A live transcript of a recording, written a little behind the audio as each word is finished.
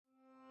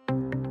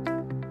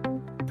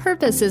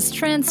purpose is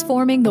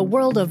transforming the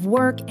world of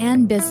work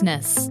and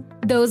business.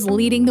 Those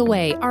leading the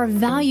way are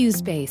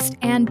values-based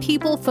and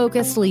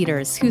people-focused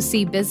leaders who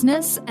see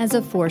business as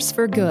a force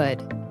for good.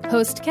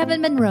 Host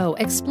Kevin Monroe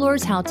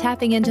explores how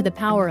tapping into the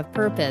power of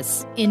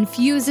purpose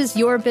infuses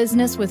your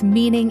business with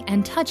meaning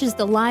and touches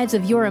the lives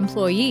of your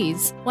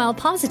employees while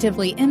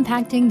positively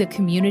impacting the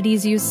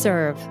communities you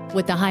serve.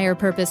 With the Higher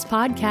Purpose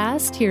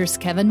Podcast, here's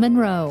Kevin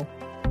Monroe.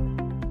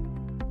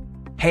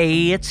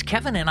 Hey, it's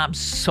Kevin, and I'm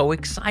so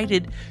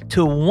excited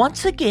to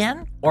once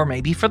again, or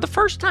maybe for the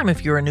first time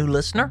if you're a new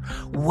listener,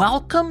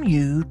 welcome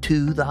you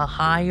to the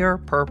Higher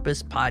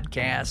Purpose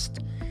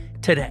Podcast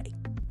today.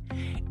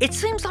 It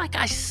seems like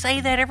I say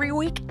that every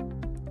week,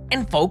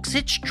 and folks,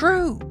 it's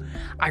true.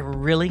 I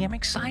really am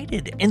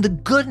excited, and the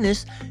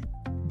goodness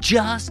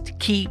just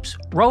keeps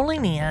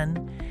rolling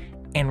in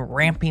and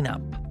ramping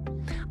up.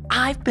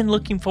 I've been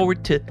looking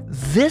forward to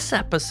this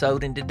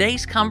episode and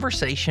today's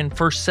conversation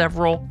for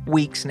several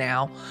weeks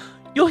now.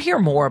 You'll hear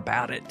more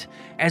about it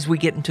as we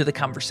get into the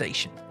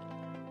conversation.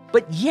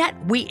 But yet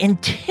we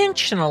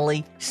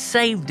intentionally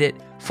saved it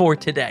for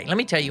today. Let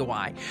me tell you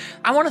why.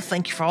 I want to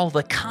thank you for all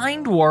the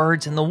kind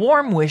words and the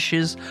warm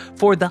wishes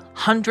for the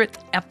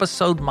 100th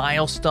episode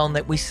milestone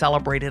that we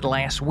celebrated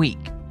last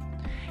week.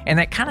 And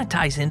that kind of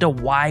ties into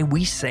why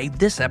we saved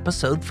this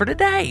episode for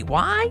today.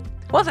 Why?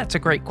 Well, that's a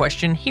great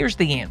question. Here's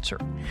the answer.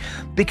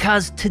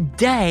 Because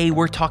today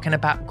we're talking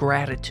about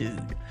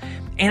gratitude.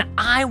 And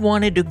I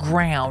wanted to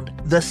ground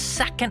the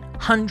second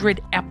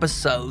 100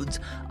 episodes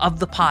of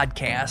the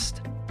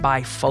podcast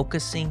by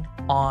focusing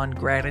on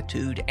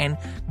gratitude and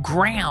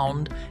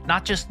ground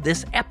not just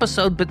this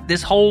episode, but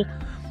this whole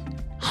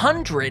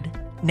 100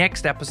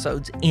 next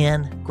episodes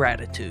in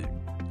gratitude.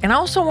 And I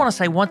also want to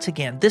say once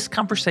again, this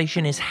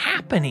conversation is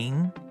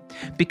happening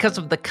because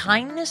of the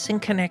kindness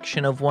and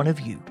connection of one of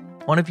you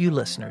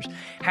listeners,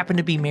 happened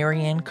to be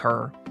Marianne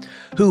Kerr,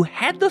 who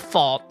had the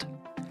thought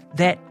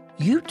that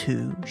you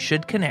two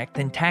should connect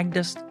and tagged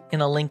us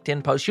in a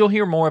LinkedIn post. You'll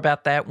hear more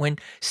about that when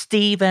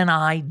Steve and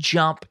I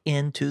jump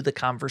into the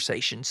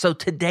conversation. So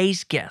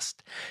today's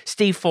guest,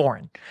 Steve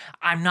Foran.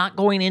 I'm not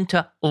going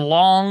into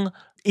long,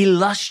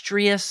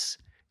 illustrious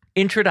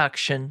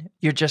introduction.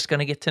 You're just going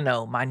to get to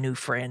know my new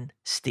friend,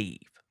 Steve.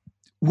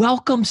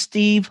 Welcome,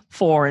 Steve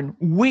Foran.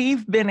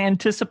 We've been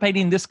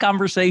anticipating this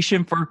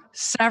conversation for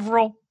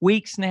several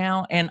weeks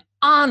now, and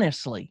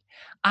honestly,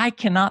 I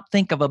cannot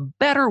think of a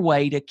better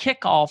way to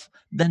kick off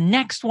the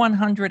next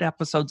 100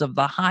 episodes of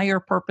the Higher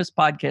Purpose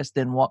Podcast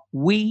than what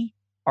we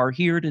are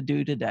here to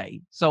do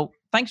today. So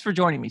thanks for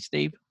joining me,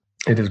 Steve.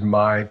 It is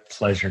my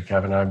pleasure,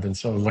 Kevin. I've been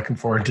so looking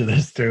forward to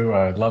this too.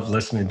 I love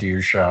listening to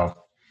your show.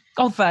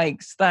 Oh,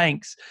 thanks.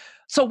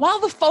 So while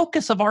the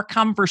focus of our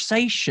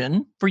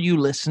conversation, for you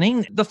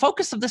listening, the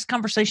focus of this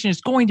conversation is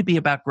going to be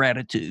about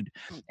gratitude.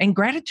 And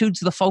gratitude's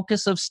the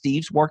focus of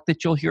Steve's work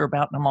that you'll hear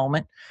about in a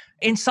moment,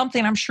 and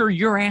something I'm sure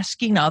you're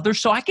asking others.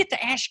 So I get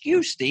to ask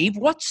you, Steve,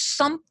 what's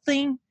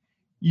something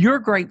you're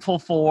grateful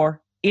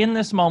for in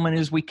this moment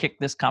as we kick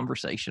this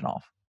conversation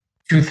off?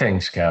 Two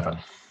things, Kevin.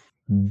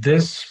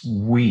 This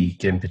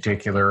week in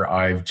particular,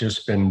 I've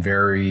just been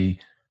very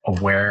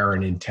aware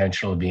and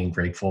intentional of being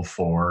grateful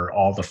for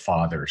all the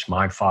fathers,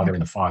 my father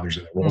and the fathers,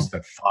 and the roles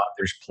that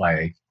fathers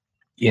play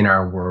in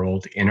our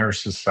world, in our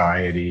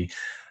society.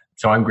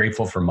 So I'm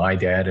grateful for my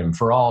dad and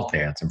for all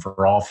dads and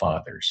for all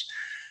fathers.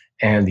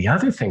 And the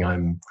other thing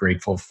I'm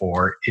grateful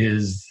for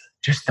is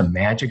just the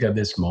magic of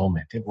this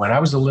moment. When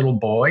I was a little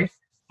boy,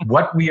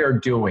 what we are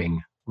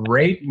doing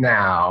right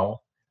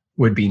now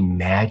would be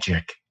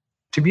magic.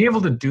 To be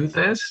able to do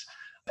this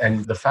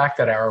and the fact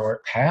that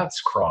our paths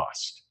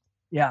crossed.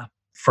 Yeah.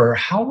 For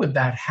how would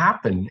that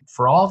happen,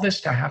 for all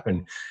this to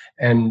happen?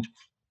 And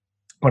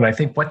when I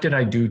think, what did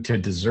I do to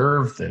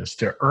deserve this,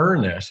 to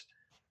earn it?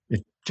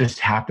 It just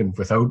happened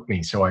without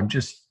me. So I'm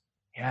just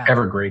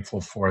ever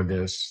grateful for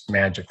this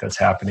magic that's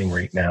happening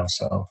right now.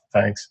 So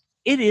thanks.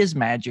 It is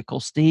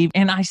magical, Steve.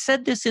 And I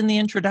said this in the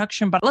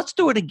introduction, but let's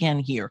do it again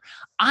here.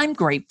 I'm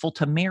grateful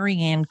to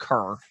Marianne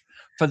Kerr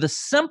for the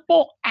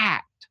simple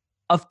act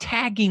of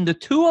tagging the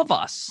two of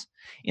us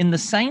in the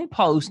same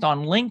post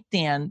on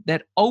LinkedIn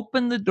that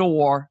opened the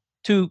door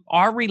to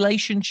our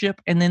relationship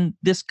and then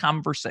this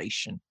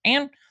conversation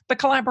and the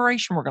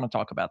collaboration we're going to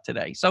talk about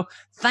today. So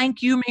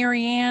thank you,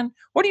 Marianne.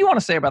 What do you want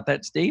to say about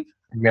that, Steve?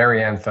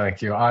 Marianne,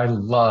 thank you. I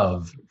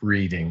love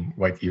reading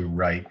what you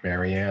write,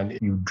 Marianne.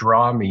 You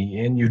draw me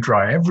in, you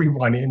draw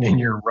everyone in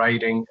your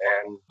writing,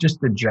 and just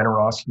the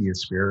generosity of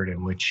spirit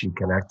in which she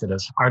connected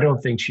us. I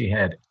don't think she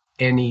had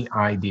any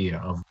idea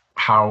of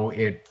how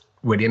it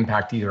would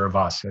impact either of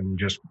us and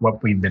just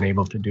what we've been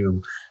able to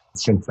do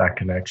since that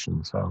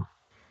connection. So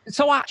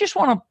I just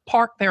want to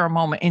park there a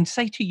moment and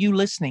say to you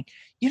listening,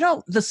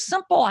 the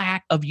simple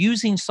act of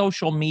using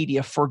social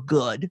media for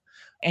good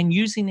and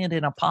using it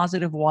in a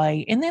positive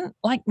way. And then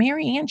like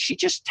Marianne, she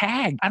just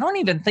tagged. I don't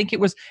even think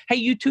it was, hey,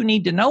 you two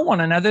need to know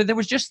one another. There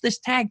was just this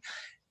tag.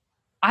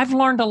 I've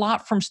learned a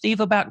lot from Steve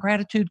about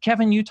gratitude.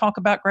 Kevin, you talk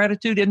about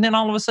gratitude. And then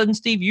all of a sudden,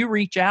 Steve, you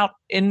reach out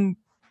and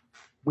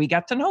we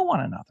got to know one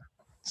another.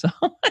 So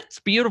it's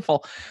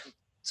beautiful.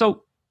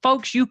 So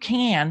folks, you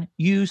can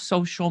use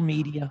social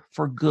media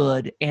for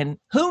good. And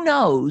who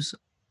knows,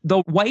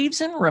 the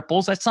waves and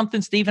ripples, that's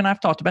something Steve and I've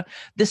talked about.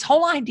 This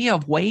whole idea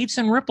of waves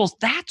and ripples,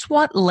 that's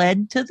what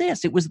led to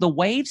this. It was the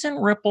waves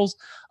and ripples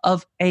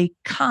of a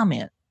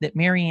comment that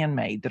Marianne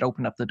made that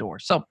opened up the door.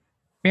 So,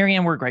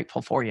 Marianne, we're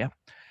grateful for you.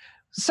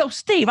 So,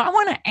 Steve, I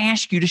want to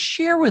ask you to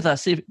share with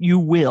us, if you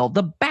will,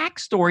 the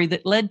backstory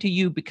that led to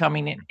you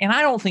becoming, and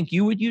I don't think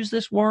you would use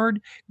this word,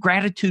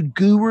 gratitude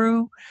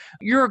guru.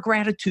 You're a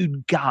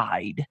gratitude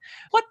guide.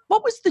 What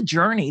was the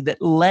journey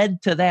that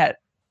led to that?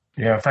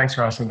 Yeah, thanks,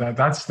 Ross. And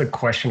that's the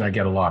question I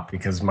get a lot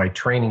because my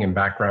training and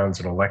background's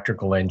an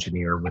electrical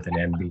engineer with an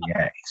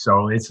MBA.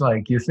 So it's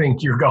like you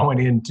think you're going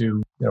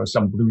into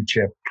some blue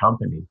chip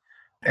company.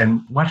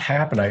 And what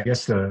happened, I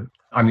guess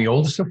I'm the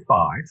oldest of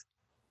 5,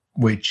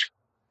 which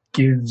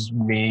gives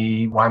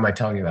me, why am I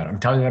telling you that? I'm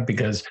telling you that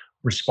because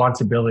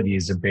responsibility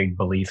is a big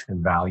belief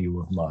and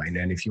value of mine.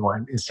 And if you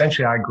want,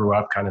 essentially I grew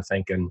up kind of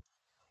thinking,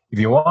 if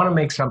you want to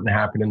make something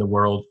happen in the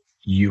world,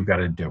 you got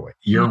to do it.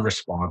 You're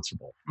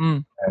responsible.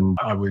 And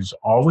I was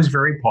always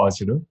very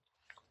positive.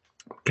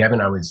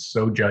 Kevin, I was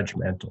so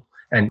judgmental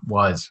and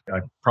I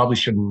probably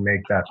shouldn't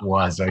make that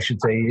was. I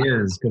should say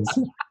is, because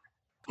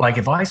like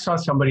if I saw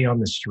somebody on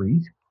the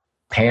street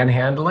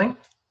panhandling,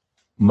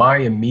 my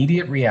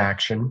immediate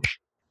reaction,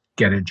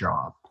 get a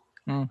job.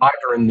 I've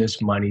earned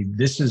this money.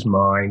 This is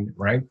mine,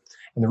 right?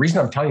 And the reason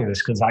I'm telling you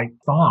this, because I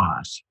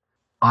thought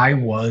I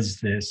was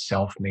this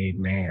self-made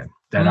man,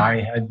 that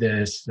I had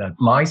this, that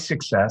my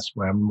success,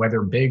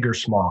 whether big or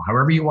small,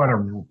 however you want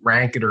to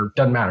rank it, or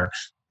doesn't matter,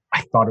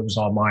 I thought it was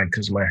all mine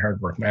because of my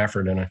hard work, my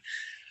effort in it.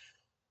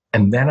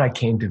 And then I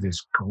came to this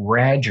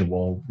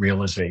gradual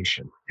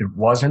realization. It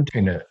wasn't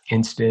in an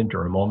instant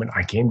or a moment.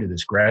 I came to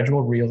this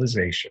gradual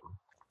realization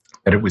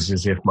that it was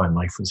as if my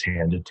life was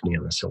handed to me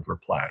on a silver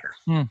platter.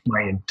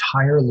 My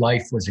entire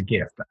life was a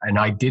gift. And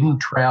I didn't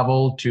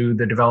travel to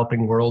the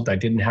developing world. I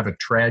didn't have a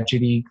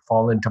tragedy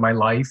fall into my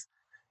life.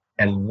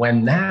 And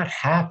when that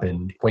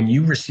happened, when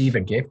you receive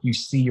a gift, you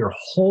see your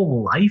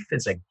whole life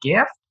as a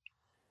gift.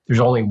 There's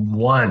only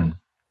one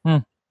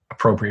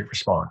appropriate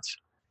response,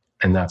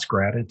 and that's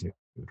gratitude,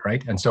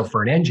 right? And so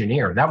for an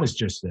engineer, that was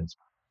just this,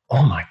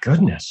 oh my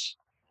goodness.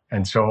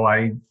 And so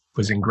I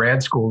was in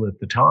grad school at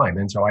the time.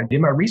 And so I did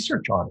my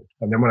research on it.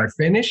 And then when I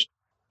finished,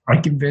 I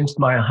convinced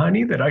my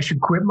honey that I should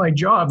quit my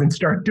job and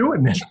start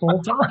doing this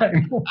full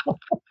time.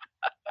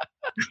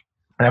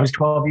 That was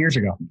 12 years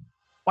ago.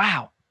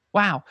 Wow.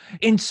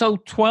 And so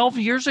 12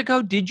 years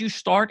ago, did you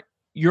start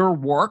your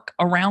work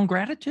around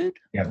gratitude?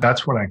 Yeah,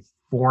 that's when I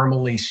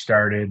formally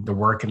started the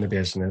work in the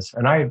business.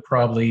 And I had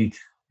probably,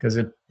 because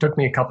it took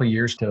me a couple of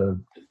years to,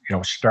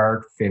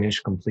 start,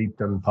 finish, complete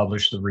them,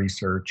 publish the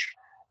research.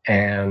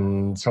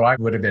 And so I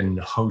would have been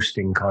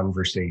hosting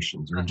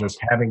conversations or just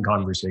having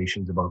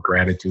conversations about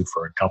gratitude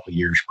for a couple of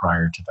years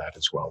prior to that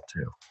as well,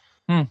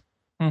 too.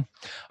 All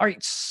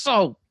right.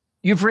 So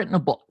you've written a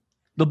book.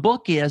 The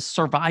book is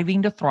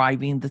Surviving to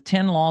Thriving, the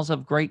 10 Laws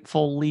of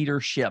Grateful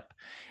Leadership.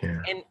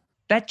 Yeah. And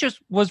that just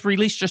was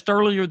released just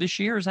earlier this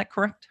year. Is that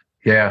correct?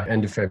 Yeah,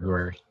 end of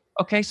February.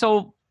 Okay.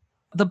 So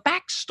the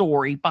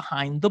backstory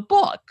behind the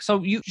book.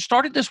 So you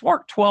started this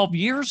work 12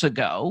 years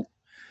ago.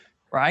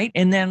 Right.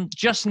 And then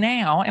just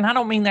now, and I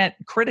don't mean that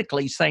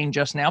critically saying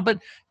just now,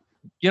 but,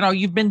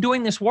 you've been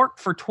doing this work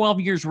for 12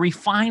 years,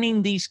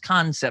 refining these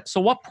concepts.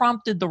 So what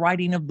prompted the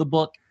writing of the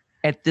book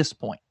at this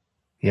point?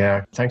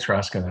 Yeah, thanks for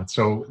asking that.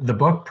 So the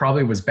book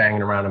probably was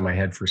banging around in my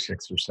head for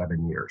 6 or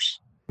 7 years.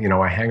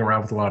 I hang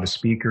around with a lot of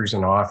speakers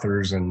and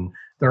authors, and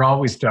they're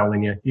always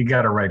telling you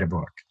got to write a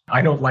book.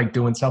 I don't like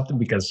doing something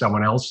because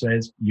someone else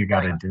says you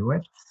got to do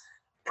it.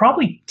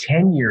 Probably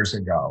 10 years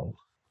ago,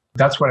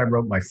 that's when I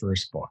wrote my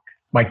first book.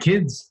 My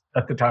kids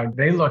at the time,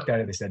 they looked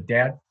at it, they said,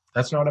 Dad,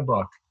 that's not a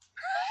book.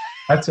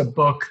 That's a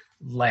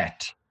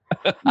booklet.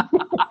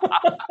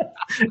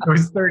 It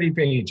was 30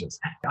 pages.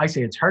 I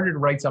say it's harder to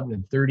write something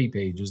in 30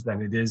 pages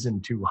than it is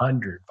in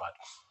 200.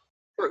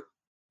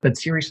 But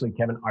seriously,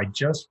 Kevin, I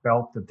just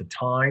felt that the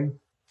time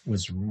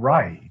was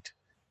right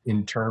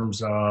in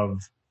terms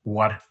of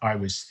what I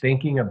was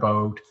thinking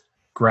about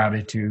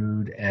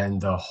gratitude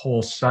and the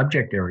whole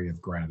subject area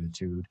of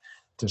gratitude,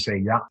 to say,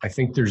 yeah, I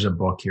think there's a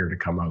book here to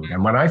come out.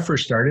 And when I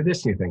first started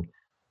this, you think,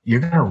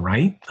 you're going to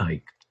write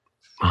like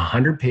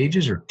 100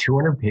 pages or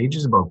 200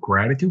 pages about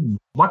gratitude?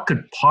 What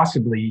could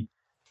possibly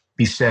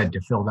be said to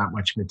fill that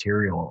much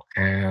material?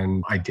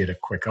 And I did a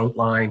quick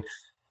outline.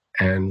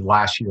 And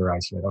last year I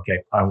said, okay,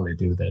 I want to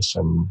do this,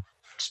 and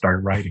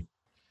started writing.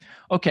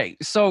 Okay.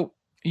 So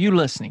you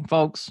listening,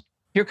 folks,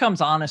 here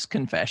comes honest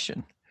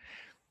confession.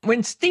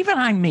 When Steve and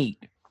I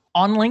meet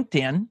on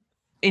LinkedIn,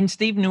 and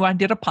Steve knew I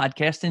did a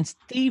podcast, and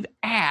Steve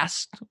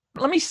asked,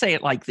 let me say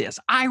it like this.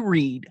 I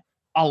read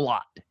a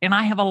lot, and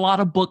I have a lot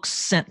of books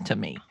sent to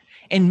me,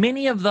 and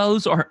many of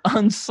those are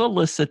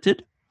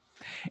unsolicited,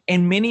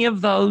 and many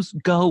of those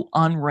go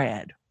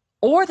unread,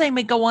 or they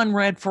may go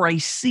unread for a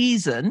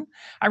season.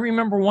 I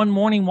remember one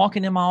morning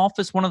walking in my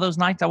office, one of those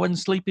nights I wasn't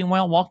sleeping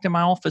well, walked in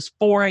my office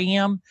 4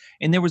 a.m.,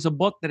 and there was a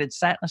book that had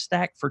sat in a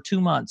stack for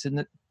 2 months,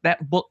 and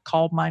that book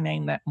called my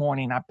name that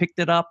morning. I picked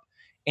it up,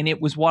 and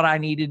it was what I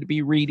needed to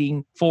be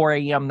reading 4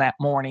 a.m. that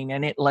morning,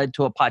 and it led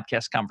to a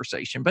podcast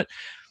conversation. But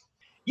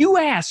you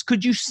asked,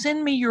 could you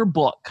send me your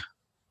book?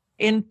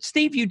 And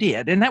Steve, you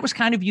did. And that was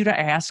kind of you to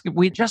ask.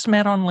 We just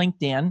met on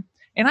LinkedIn,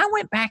 and I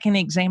went back and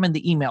examined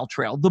the email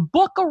trail. The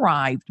book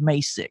arrived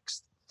May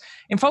 6th.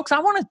 And folks, I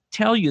want to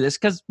tell you this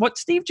because what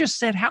Steve just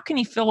said, how can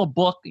he fill a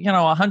book,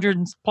 100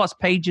 plus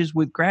pages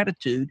with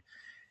gratitude?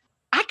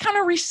 I kind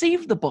of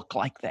received the book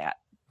like that.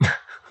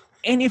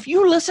 And if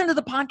you listen to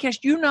the podcast,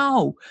 you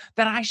know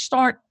that I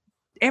start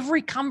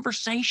every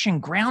conversation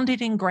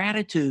grounded in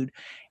gratitude.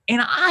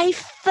 And I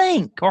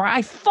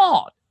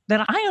thought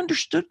that I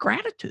understood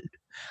gratitude.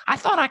 I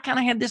thought I kind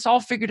of had this all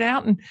figured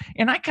out.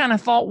 And I kind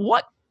of thought,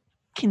 what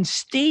can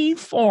Steve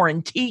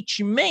Foran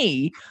teach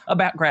me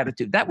about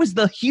gratitude? That was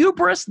the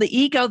hubris, the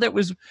ego that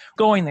was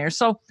going there.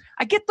 So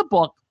I get the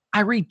book,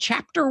 I read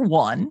chapter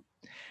 1,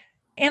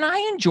 and I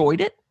enjoyed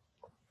it.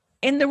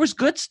 And there was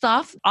good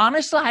stuff.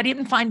 Honestly, I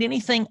didn't find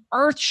anything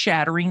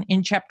earth-shattering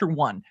in chapter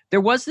 1. There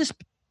was this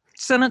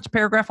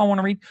paragraph I want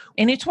to read,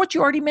 and it's what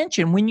you already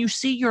mentioned. When you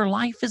see your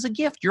life as a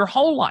gift, your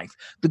whole life,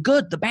 the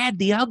good, the bad,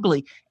 the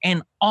ugly,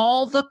 and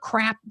all the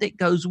crap that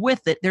goes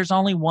with it, there's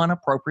only one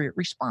appropriate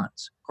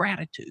response: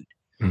 gratitude.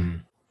 Mm-hmm.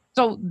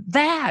 So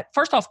that,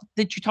 first off,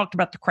 that you talked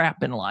about the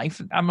crap in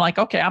life, I'm like,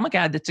 okay, I'm a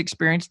guy that's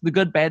experienced the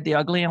good, bad, the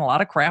ugly, and a lot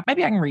of crap.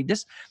 Maybe I can read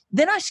this.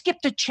 Then I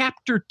skipped to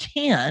chapter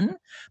 10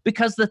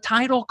 because the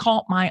title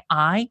caught my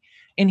eye.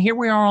 And here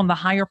we are on the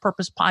Higher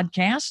Purpose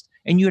podcast,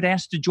 and you had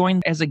asked to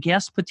join as a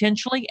guest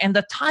potentially. And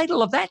the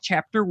title of that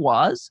chapter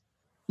was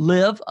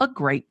Live a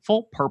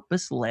Grateful,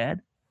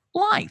 Purpose-Led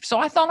Life. So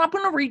I thought I'm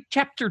going to read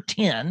chapter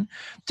 10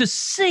 to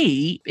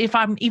see if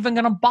I'm even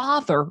going to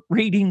bother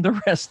reading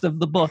the rest of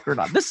the book or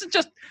not. This is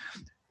just,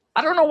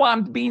 I don't know why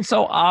I'm being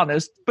so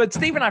honest, but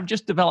Steve and I've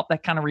just developed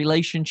that kind of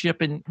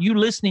relationship, and you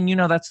listening,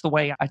 that's the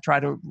way I try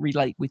to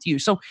relate with you.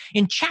 So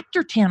in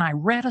chapter 10, I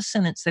read a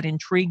sentence that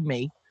intrigued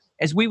me,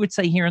 as we would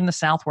say here in the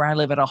South where I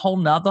live, at a whole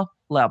nother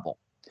level.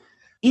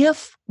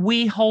 If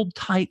we hold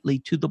tightly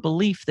to the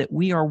belief that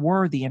we are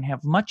worthy and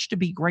have much to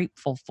be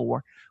grateful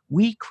for,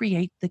 we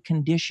create the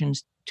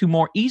conditions to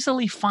more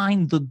easily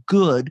find the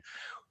good,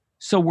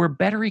 so we're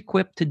better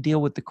equipped to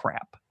deal with the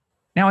crap.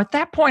 Now, at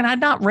that point, I'd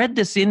not read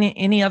this in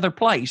any other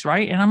place,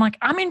 right? And I'm like,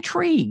 I'm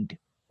intrigued.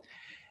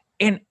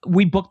 And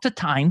we booked a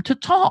time to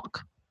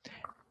talk.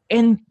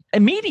 And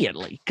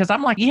immediately, because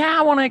I'm like, yeah,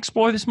 I want to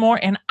explore this more.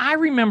 And I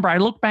remember, I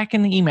looked back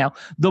in the email,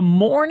 the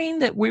morning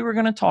that we were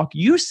going to talk,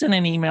 you sent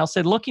an email,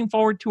 said, looking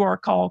forward to our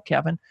call,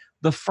 Kevin,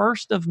 the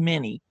first of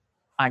many,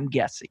 I'm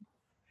guessing.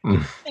 I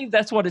think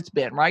that's what it's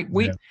been, right?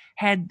 We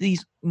had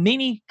these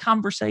mini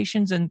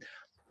conversations, and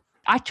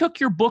I took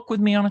your book with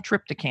me on a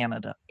trip to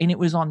Canada. And it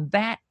was on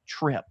that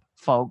trip,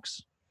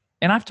 folks,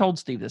 and I've told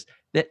Steve this,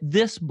 that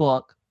this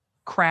book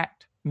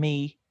cracked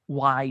me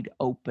wide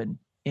open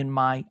in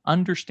my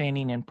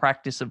understanding and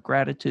practice of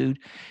gratitude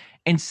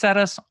and set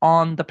us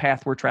on the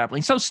path we're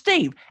traveling. So,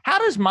 Steve, how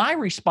does my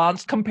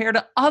response compare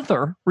to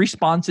other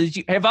responses?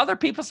 Have other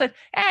people said,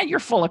 you're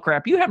full of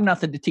crap. You have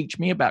nothing to teach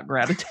me about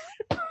gratitude?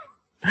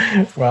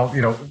 Well,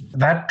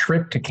 that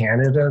trip to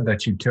Canada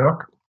that you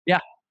took,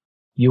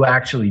 you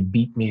actually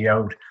beat me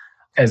out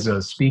as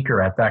a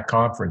speaker at that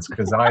conference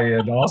because I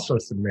had also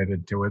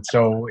submitted to it.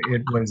 So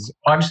it was,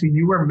 obviously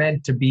you were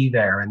meant to be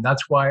there, and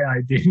that's why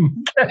I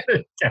didn't get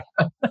it.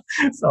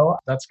 So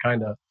that's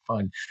kind of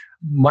fun.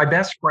 My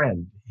best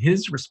friend,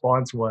 his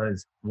response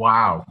was,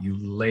 wow, you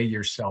lay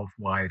yourself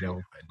wide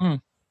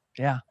open.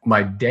 Yeah.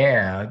 My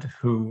dad,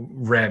 who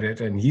read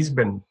it, and he's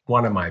been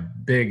one of my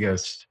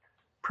biggest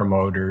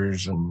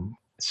promoters and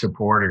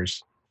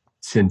supporters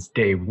since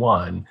day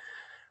one,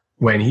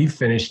 when he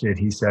finished it,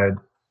 he said,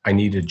 I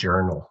need a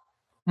journal.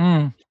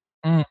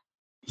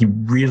 He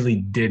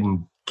really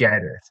didn't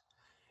get it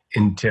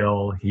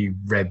until he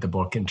read the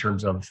book in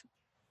terms of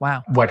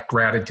what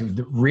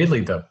gratitude,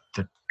 really the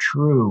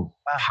true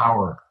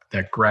power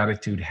that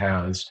gratitude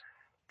has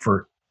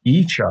for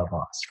each of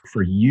us.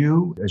 For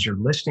you, as you're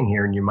listening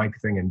here, and you might be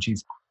thinking,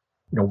 geez,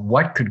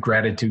 what could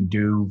gratitude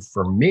do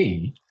for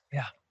me?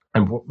 Yeah.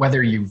 And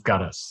whether you've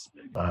got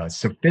a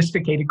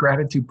sophisticated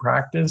gratitude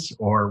practice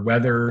or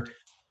whether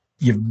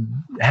you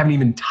haven't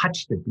even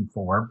touched it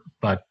before,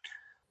 but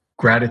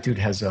gratitude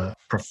has a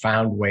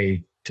profound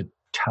way to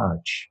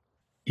touch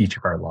each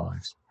of our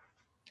lives.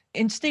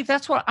 And Steve,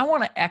 that's what I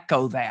want to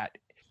echo that.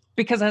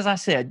 Because as I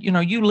said,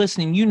 you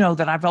listening,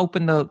 that I've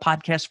opened the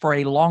podcast for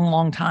a long,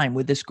 long time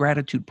with this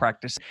gratitude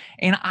practice.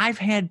 And I've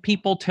had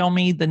people tell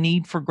me the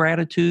need for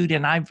gratitude,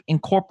 and I've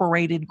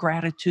incorporated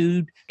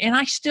gratitude, and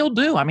I still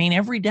do. I mean,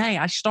 every day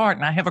I start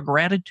and I have a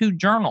gratitude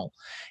journal,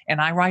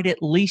 and I write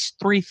at least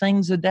 3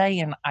 things a day.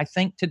 And I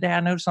think today I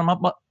noticed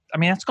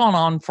that's gone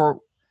on for,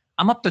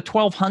 I'm up to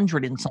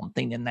 1,200 and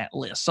something in that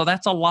list. So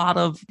that's a lot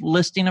of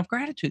listing of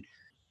gratitude.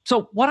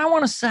 So what I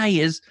want to say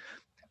is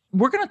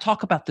we're going to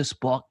talk about this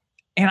book,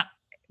 and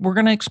we're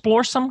going to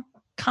explore some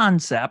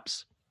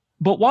concepts,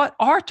 But what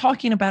our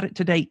talking about it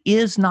today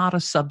is not a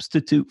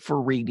substitute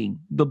for reading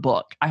the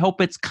book. I hope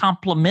it's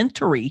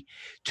complementary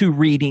to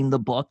reading the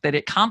book, that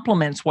it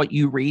complements what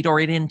you read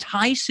or it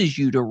entices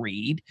you to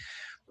read,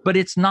 but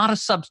it's not a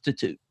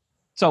substitute.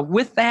 So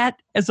with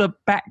that as a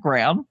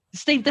background,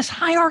 Steve, this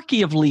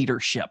hierarchy of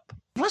leadership,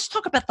 let's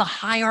talk about the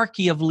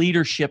hierarchy of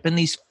leadership and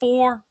these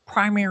 4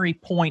 primary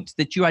points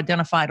that you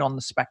identified on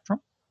the spectrum.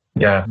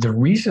 Yeah, the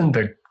reason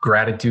that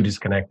gratitude is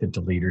connected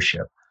to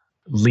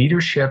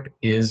leadership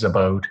is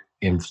about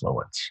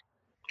influence,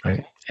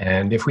 right?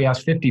 And if we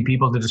ask 50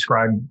 people to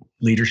describe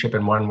leadership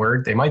in one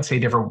word, they might say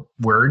different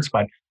words,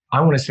 but I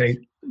want to say,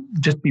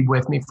 just be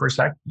with me for a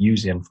sec,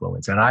 use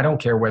influence. And I don't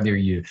care whether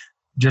you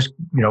just,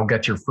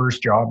 get your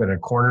first job at a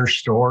corner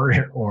store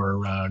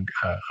or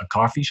a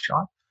coffee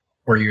shop,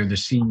 or you're the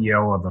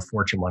CEO of a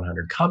Fortune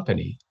 100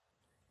 company,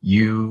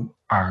 you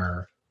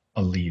are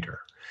a leader.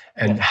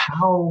 And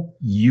how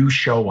you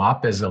show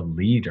up as a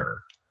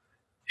leader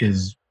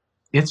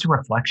it's a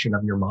reflection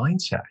of your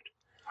mindset,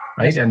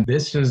 right? And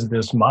this is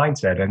this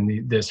mindset,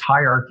 and this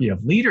hierarchy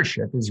of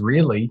leadership is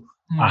really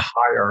a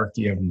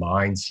hierarchy of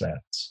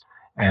mindsets.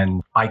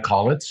 And I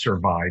call it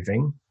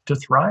surviving to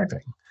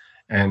thriving.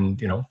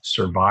 And,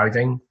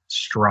 surviving,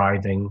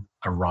 striving,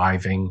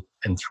 arriving,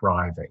 and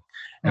thriving.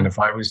 And if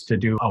I was to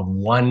do a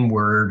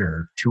 1-word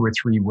or 2 or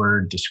 3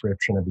 word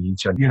description of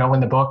each, in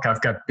the book,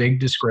 I've got big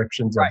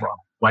descriptions of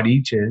what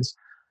each is.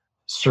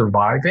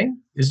 Surviving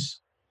is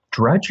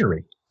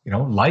drudgery.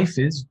 Life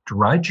is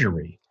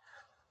drudgery.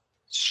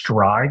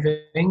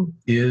 Striving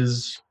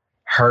is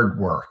hard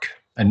work.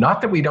 And not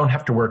that we don't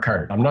have to work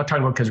hard. I'm not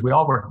talking about because we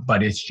all work,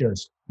 but it's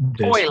just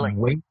this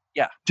weight,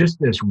 just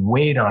this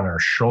weight on our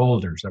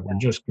shoulders that we're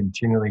just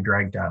continually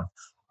dragged down.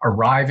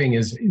 Arriving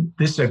this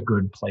is a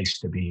good place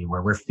to be,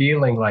 where we're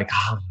feeling like,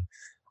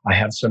 I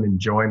have some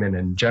enjoyment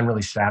and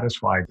generally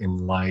satisfied in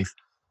life.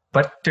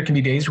 But there can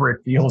be days where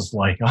it feels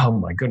like, oh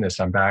my goodness,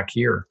 I'm back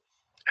here.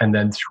 And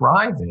then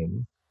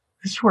thriving,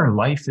 this is where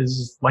life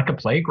is like a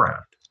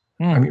playground.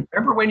 I mean,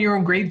 remember when you were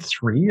in grade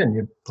 3 and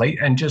you played,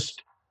 and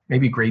just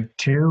maybe grade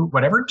 2,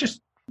 whatever,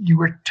 just you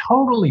were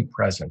totally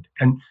present.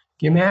 And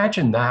you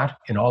imagine that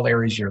in all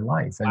areas of your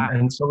life.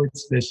 And so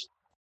it's this.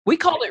 We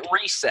called it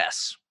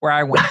recess where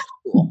I went to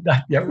school.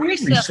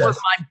 Recess was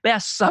my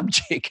best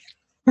subject.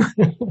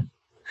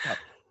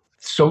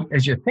 So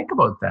as you think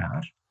about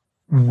that,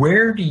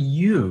 where do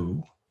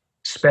you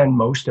spend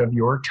most of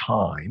your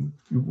time?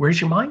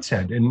 Where's your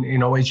mindset? And,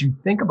 as you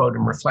think about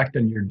and reflect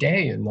on your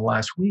day in the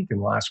last week and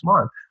the last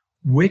month,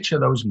 which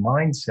of those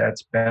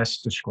mindsets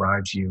best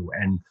describes you?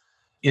 And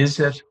is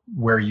it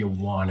where you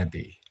want to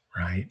be,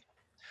 right?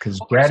 Because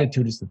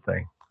gratitude is the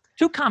thing.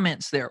 2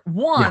 comments there.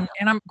 One,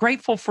 and I'm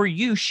grateful for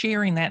you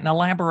sharing that and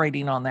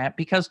elaborating on that,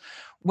 because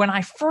when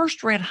I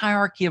first read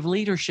Hierarchy of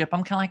Leadership,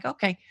 I'm kind of like,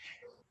 okay,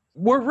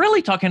 we're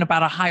really talking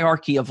about a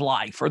hierarchy of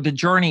life or the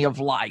journey of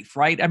life,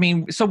 right? I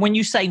mean, so when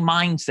you say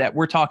mindset,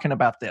 we're talking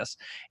about this.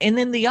 And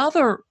then the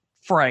other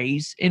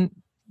phrase, and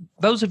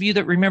those of you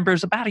that remember,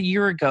 is about a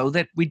year ago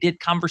that we did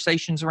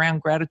conversations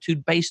around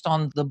gratitude based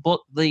on the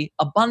book, The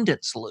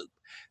Abundance Loop,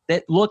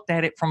 that looked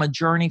at it from a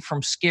journey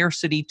from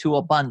scarcity to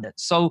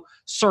abundance. So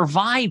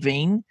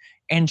surviving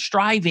and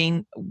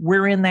striving,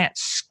 we're in that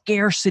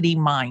scarcity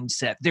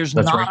mindset. There's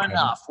not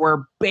enough.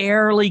 We're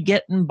barely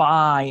getting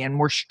by and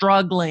we're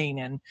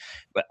struggling.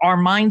 But our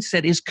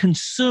mindset is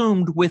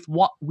consumed with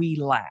what we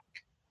lack.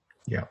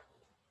 Yeah.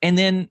 And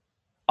then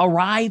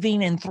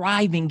arriving and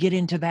thriving, get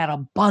into that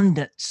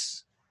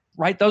abundance,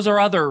 right? Those are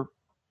other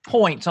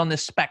points on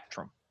this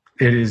spectrum.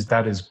 That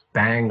is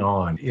bang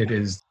on. It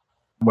is.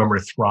 When we're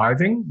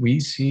thriving, we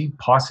see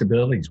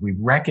possibilities. We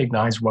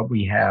recognize what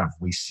we have.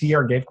 We see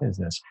our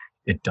giftedness.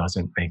 It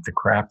doesn't make the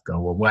crap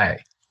go away.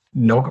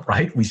 No,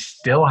 right? We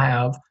still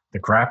have the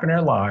crap in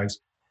our lives,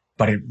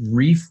 but it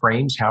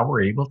reframes how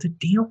we're able to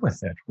deal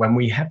with it when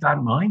we have that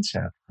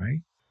mindset,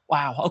 right?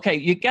 Wow. Okay.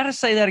 You got to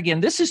say that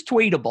again. This is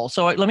tweetable.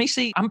 So let me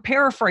see. I'm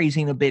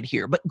paraphrasing a bit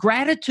here, but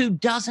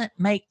gratitude doesn't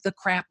make the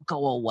crap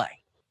go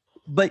away,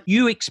 but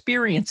you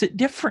experience it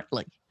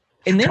differently.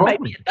 And then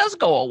maybe it does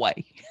go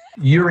away.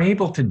 You're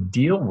able to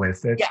deal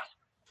with it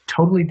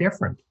totally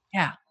different.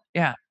 Yeah.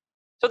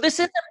 So this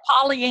isn't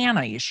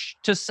Pollyanna-ish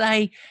to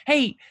say,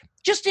 hey,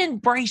 just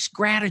embrace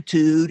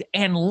gratitude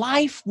and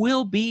life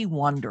will be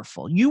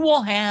wonderful. You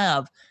will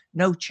have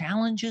no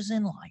challenges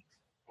in life.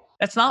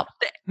 That's not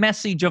the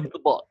message of the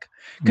book.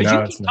 Because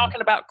you keep talking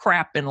about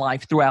crap in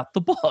life throughout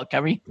the book. I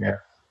mean,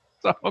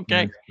 so,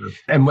 okay.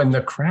 And when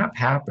the crap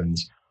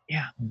happens,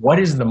 what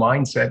is the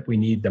mindset we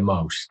need the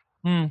most?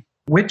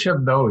 Which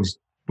of those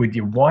would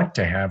you want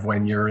to have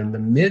when you're in the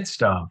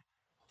midst of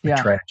a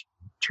tragic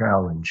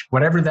challenge,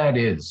 whatever that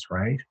is,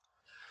 right?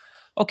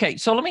 Okay,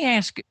 so let me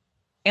ask,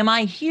 am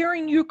I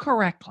hearing you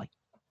correctly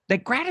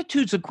that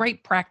gratitude's a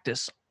great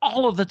practice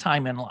all of the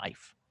time in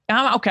life?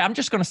 I'm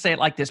just going to say it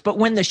like this, but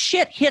when the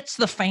shit hits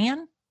the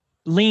fan,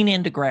 lean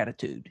into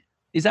gratitude.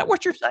 Is that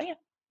what you're saying?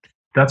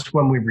 That's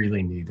when we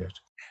really need it.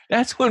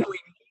 That's when we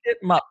need it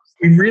most.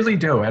 We really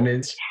do.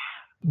 And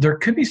there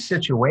could be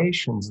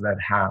situations that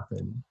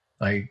happen,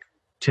 like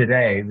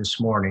today,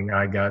 this morning,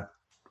 I got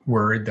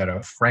word that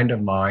a friend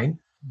of mine,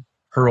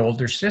 her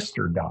older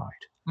sister died.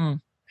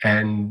 Mm.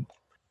 And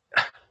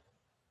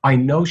I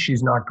know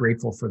she's not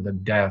grateful for the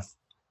death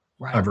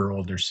Right. of her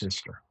older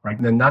sister, right?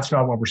 And that's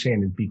not what we're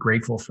saying, is be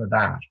grateful for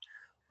that.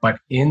 But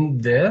in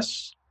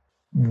this,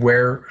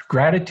 where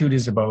gratitude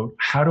is about,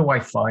 how do I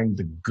find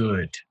the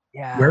good?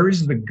 Yeah. Where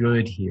is the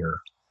good here?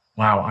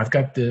 Wow, I've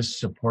got this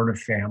supportive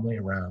family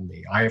around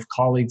me. I have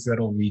colleagues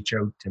that'll reach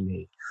out to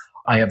me.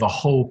 I have a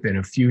hope in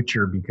a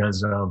future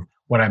because of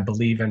what I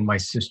believe in. My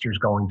sister's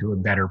going to a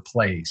better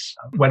place.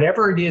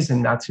 Whatever it is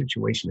in that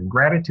situation, and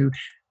gratitude,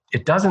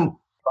 it doesn't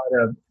try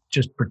to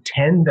just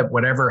pretend that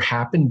whatever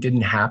happened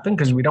didn't happen,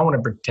 because we don't want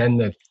to pretend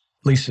that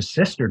Lisa's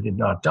sister did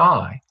not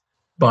die,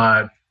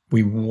 but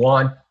we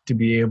want to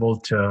be able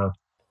to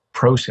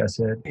process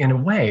it in a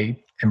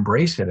way,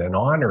 embrace it and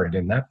honor it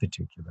in that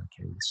particular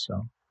case.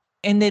 So,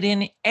 And that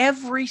in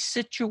every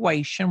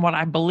situation, what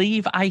I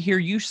believe I hear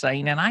you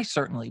saying, and I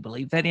certainly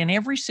believe that in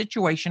every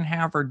situation,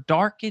 however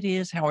dark it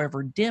is,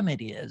 however dim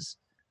it is,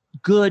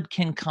 good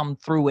can come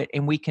through it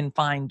and we can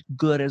find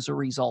good as a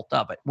result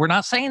of it. We're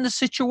not saying the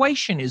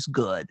situation is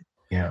good,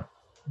 yeah,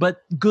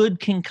 but good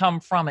can come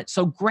from it.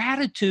 So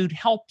gratitude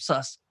helps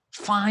us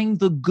find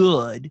the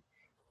good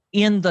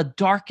in the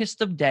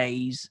darkest of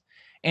days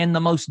and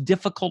the most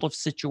difficult of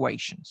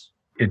situations.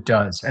 it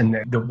does. And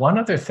the one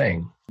other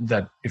thing,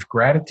 that if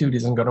gratitude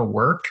isn't going to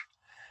work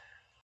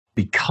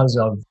because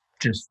of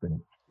just the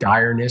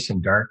direness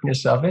and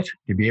darkness of it,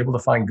 to be able to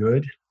find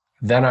good,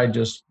 then I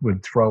just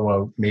would throw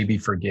out maybe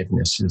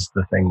forgiveness is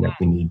the thing that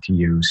we need to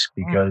use.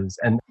 Because,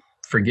 and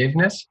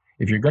forgiveness,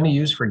 if you're going to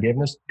use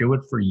forgiveness, do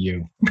it for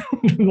you.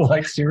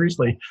 Like,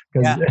 seriously,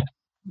 because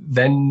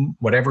then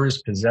whatever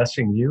is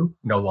possessing you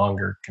no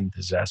longer can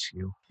possess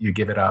you. You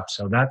give it up.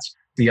 So that's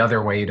the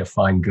other way to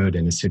find good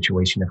in a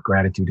situation if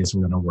gratitude isn't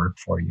going to work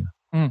for you.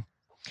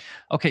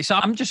 Okay, so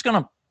I'm just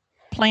going to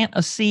plant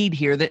a seed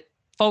here that,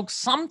 folks,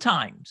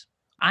 sometimes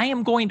I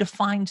am going to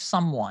find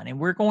someone and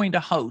we're going to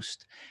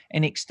host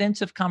an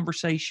extensive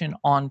conversation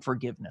on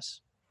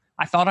forgiveness.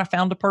 I thought I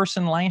found a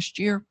person last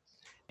year,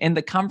 and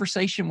the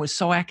conversation was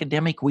so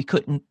academic we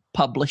couldn't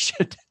publish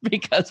it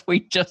because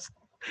we just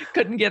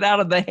couldn't get out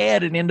of the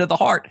head and into the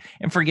heart.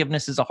 And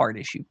forgiveness is a heart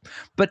issue.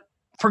 But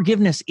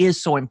forgiveness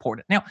is so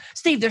important. Now,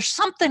 Steve, there's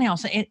something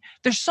else. And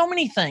there's so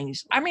many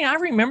things. I mean, I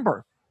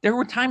remember there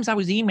were times I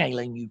was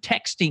emailing you,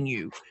 texting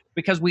you,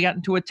 because we got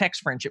into a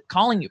text friendship,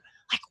 calling you.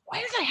 Like,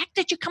 where the heck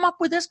did you come up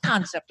with this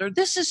concept? Or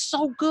this is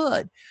so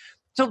good.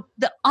 So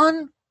the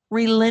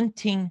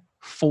unrelenting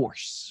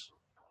force.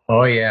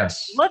 Oh,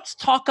 yes. Let's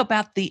talk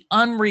about the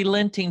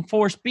unrelenting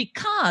force,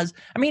 because,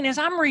 I mean, as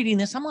I'm reading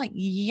this, I'm like,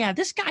 yeah,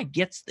 this guy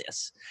gets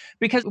this.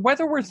 Because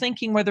whether we're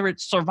thinking, whether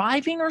it's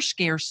surviving or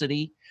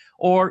scarcity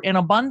or in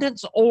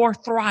abundance or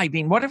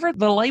thriving, whatever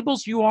the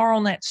labels you are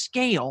on that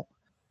scale,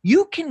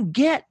 you can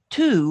get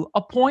to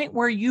a point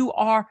where you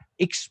are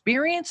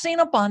experiencing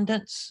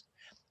abundance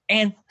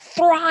and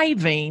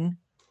thriving.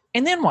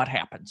 And then what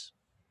happens?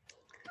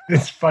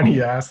 It's funny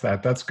you ask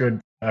that. That's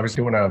good. I was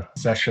doing a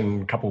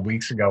session a couple of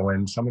weeks ago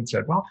and someone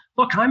said, well,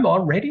 look, I'm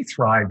already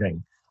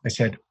thriving. I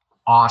said,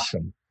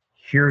 awesome.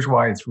 Here's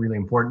why it's really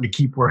important to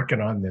keep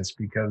working on this,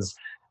 because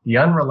the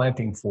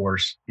unrelenting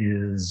force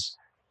is,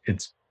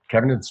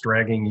 Kevin, it's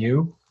dragging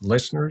you,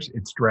 listeners,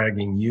 it's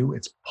dragging you.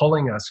 It's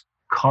pulling us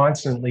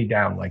constantly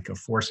down like a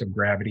force of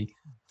gravity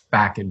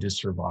back into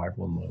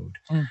survival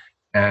mode.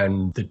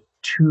 And the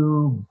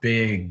two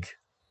big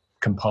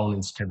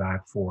components to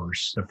that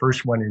force. The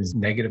first one is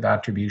negative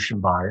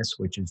attribution bias,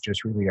 which is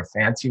just really a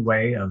fancy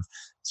way of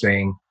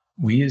saying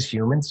we as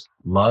humans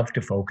love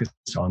to focus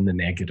on the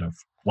negative.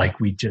 Like,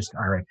 we just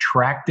are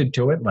attracted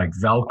to it like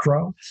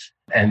Velcro.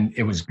 And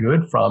it was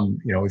good from,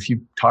 if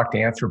you talk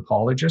to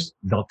anthropologists,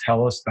 they'll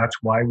tell us that's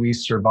why we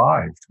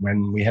survived.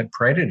 When we had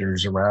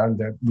predators around,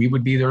 that we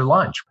would be their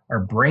lunch. Our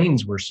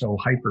brains were so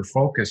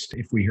hyper-focused.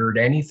 If we heard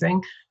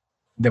anything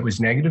that was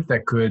negative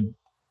that could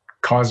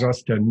cause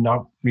us to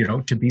not,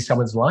 to be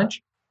someone's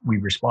lunch, we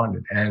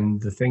responded.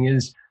 And the thing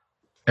is,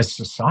 as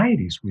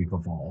societies, we've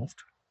evolved,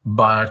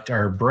 but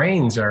our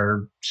brains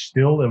are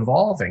still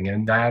evolving.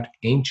 And that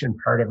ancient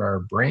part of our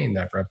brain,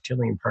 that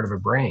reptilian part of our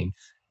brain,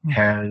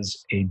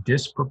 has a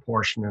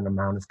disproportionate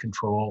amount of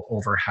control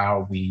over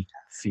how we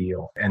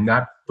feel. And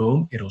that,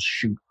 boom, it'll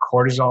shoot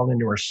cortisol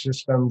into our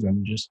systems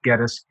and just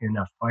get us in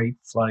a fight,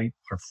 flight,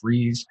 or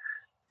freeze.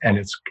 And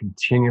it's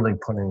continually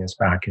putting us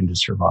back into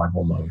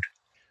survival mode.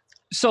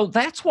 So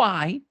that's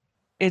why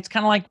it's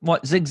kind of like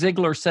what Zig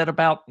Ziglar said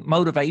about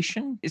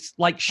motivation. It's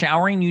like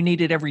showering. You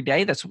need it every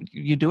day. That's what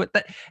you do it.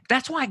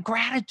 That's why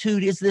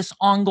gratitude is this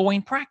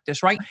ongoing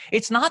practice, right?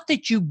 It's not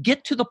that you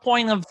get to the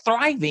point of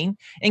thriving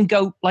and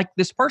go like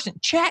this person,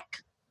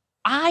 check,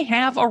 I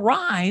have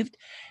arrived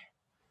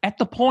at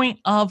the point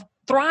of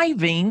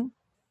thriving.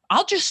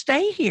 I'll just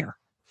stay here.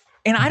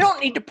 And I don't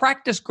need to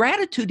practice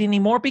gratitude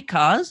anymore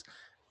because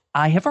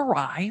I have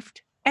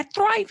arrived at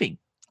thriving.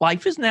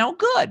 Life is now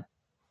good.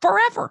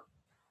 Forever.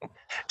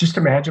 Just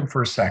imagine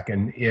for a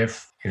second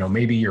if,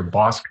 maybe your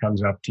boss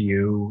comes up to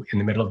you in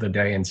the middle of the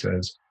day and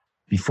says,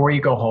 Before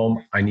you go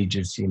home, I need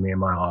you to see me in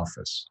my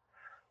office.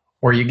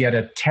 Or you get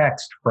a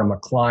text from a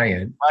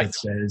client that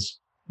says,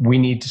 we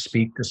need to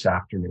speak this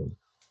afternoon.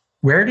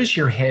 Where does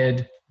your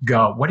head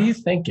go? What are you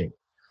thinking?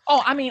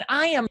 Oh, I mean,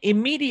 I am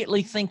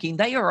immediately thinking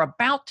they are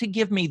about to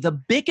give me the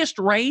biggest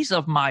raise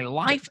of my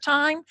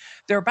lifetime.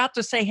 They're about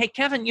to say, hey,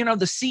 Kevin, you know,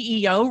 the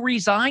CEO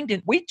resigned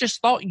and we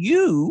just thought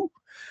you've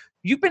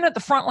been at the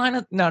front line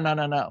of,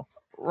 no.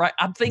 Right.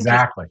 I'm thinking,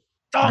 exactly.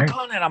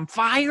 Doggone it, I'm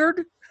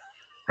fired.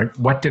 Right.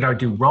 What did I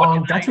do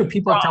wrong? That's what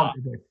people tell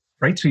me.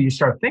 Right. So you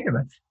start thinking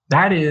that.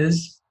 That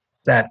is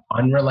that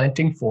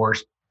unrelenting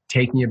force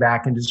taking you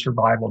back into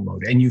survival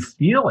mode. And you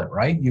feel it,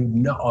 right? You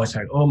know, it's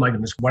like, oh my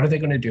goodness, what are they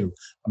going to do?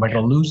 Am I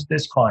going to lose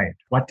this client?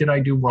 What did I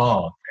do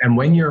wrong? And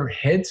when your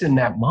head's in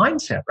that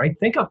mindset, right?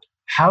 Think of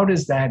how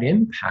does that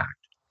impact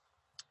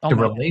the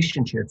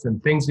relationships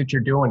and things that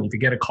you're doing. If you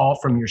get a call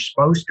from your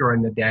spouse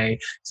during the day,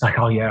 it's like,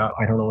 oh yeah,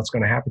 I don't know what's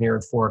going to happen here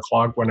at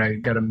 4:00 when I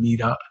got to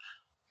meet up,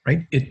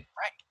 right? It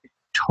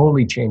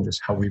totally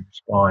changes how we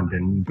respond,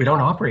 and we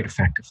don't operate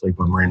effectively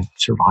when we're in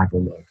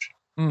survival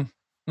mode.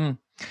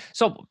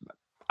 So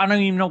I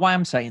don't even know why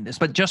I'm saying this,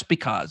 but just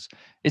because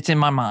it's in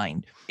my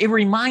mind, it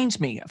reminds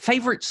me, a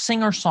favorite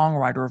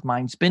singer-songwriter of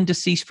mine's been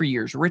deceased for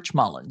years, Rich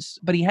Mullins,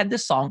 but he had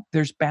this song,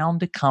 there's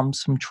bound to come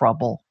some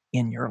trouble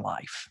in your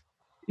life.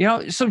 You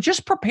know, so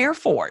just prepare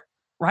for it,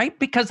 right?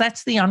 Because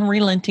that's the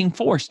unrelenting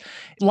force.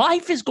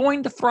 Life is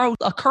going to throw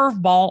a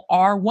curveball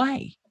our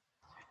way.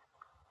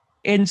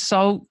 And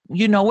so,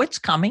 you know, it's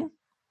coming.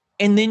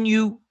 And then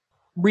you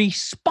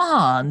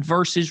respond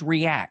versus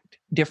react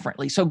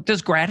differently. So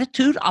does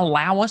gratitude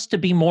allow us to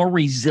be more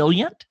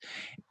resilient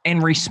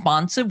and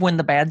responsive when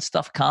the bad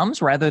stuff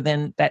comes rather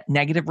than that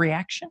negative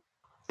reaction?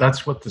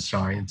 That's what the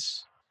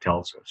science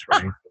tells us,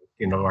 right?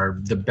 You know,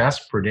 the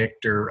best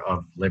predictor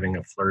of living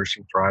a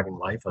flourishing, thriving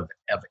life of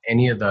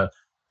any of the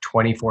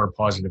 24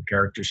 positive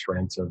character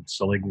strengths of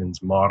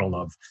Seligman's model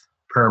of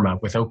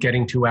PERMA, without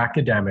getting too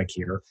academic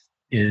here,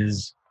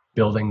 is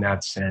building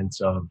that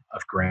sense of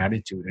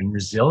gratitude. And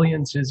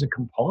resilience is a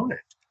component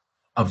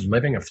of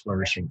living a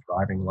flourishing,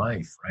 thriving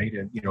life, right?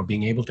 And, you know,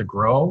 being able to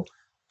grow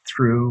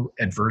through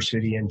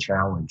adversity and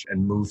challenge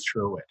and move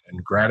through it.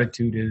 And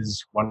gratitude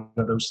is one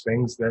of those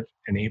things that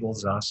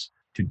enables us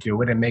to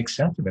do it and make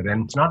sense of it.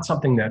 And it's not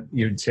something that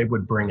you'd say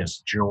would bring us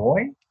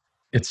joy.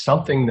 It's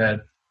something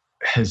that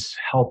has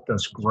helped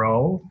us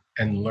grow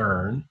and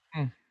learn.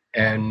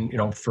 And, you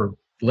know, for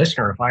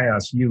listener, if I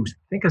ask you,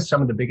 think of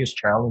some of the biggest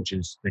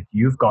challenges that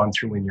you've gone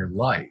through in your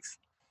life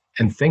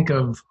and think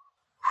of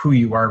who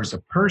you are as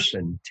a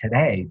person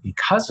today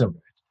because of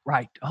it.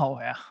 Right. Oh,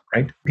 yeah.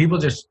 Right. People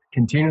just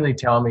continually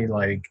tell me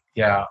like,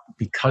 yeah,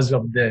 because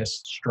of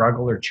this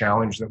struggle or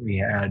challenge that we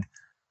had,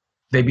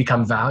 they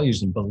become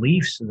values and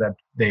beliefs that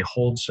they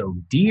hold so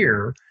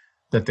dear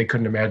that they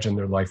couldn't imagine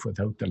their life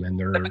without them. And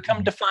they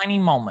become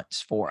defining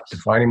moments for us.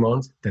 Defining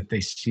moments that they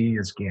see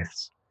as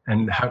gifts.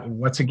 And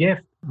what's a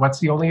gift? What's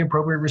the only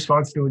appropriate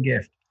response to a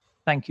gift?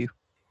 Thank you.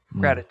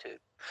 Gratitude.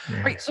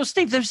 Yeah. Right. So,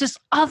 Steve, there's this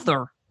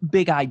other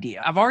big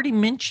idea. I've already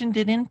mentioned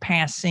it in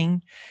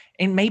passing,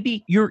 and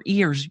maybe your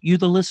ears, you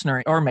the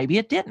listener, or maybe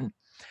it didn't.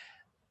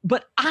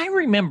 But I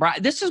remember,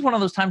 this is one of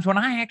those times when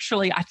I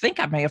think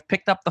I may have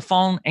picked up the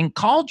phone and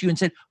called you and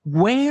said,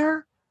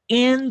 where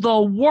in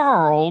the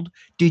world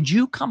did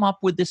you come up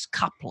with this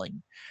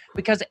coupling?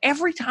 Because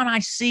every time I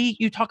see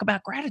you talk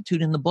about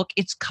gratitude in the book,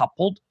 it's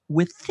coupled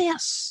with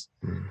this.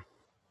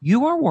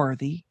 You are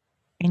worthy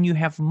and you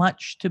have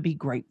much to be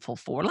grateful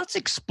for. Let's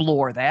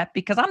explore that,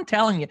 because I'm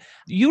telling you,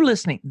 you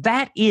listening,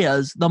 that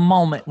is the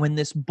moment when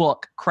this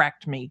book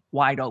cracked me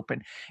wide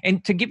open.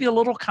 And to give you a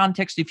little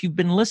context, if you've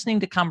been listening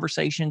to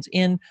conversations,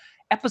 in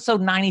episode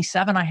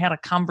 97, I had a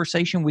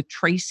conversation with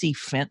Tracy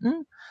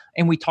Fenton,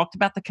 and we talked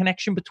about the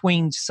connection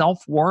between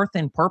self-worth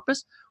and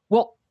purpose.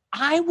 Well,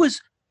 I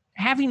was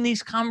having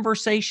these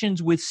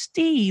conversations with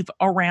Steve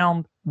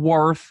around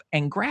worth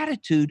and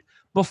gratitude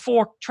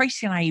before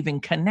Tracy and I even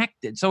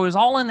connected. So it was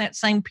all in that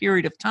same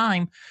period of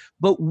time,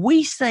 but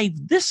we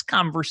saved this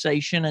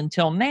conversation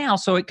until now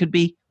so it could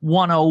be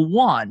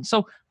 101.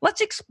 So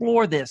let's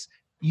explore this.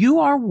 You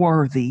are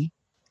worthy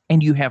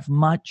and you have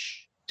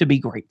much to be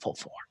grateful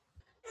for.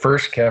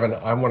 First, Kevin,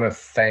 I want to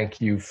thank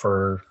you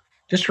for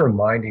just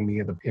reminding me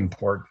of the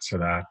importance of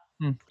that.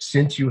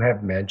 Since you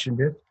have mentioned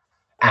it,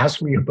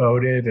 asked me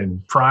about it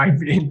and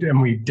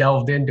we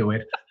delved into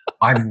it,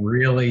 I've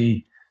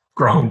really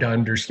grown to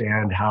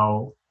understand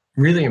how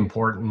really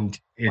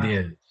important it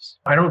is.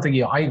 I don't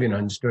think I even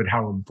understood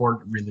how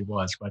important it really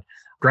was, but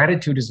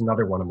gratitude is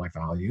another one of my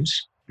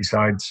values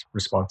besides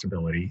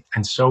responsibility.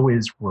 And so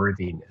is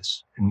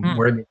worthiness, and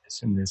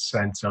worthiness in this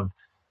sense of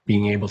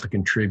being able to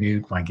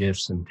contribute my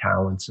gifts and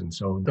talents. And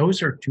so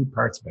those are two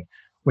parts of it.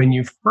 When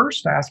you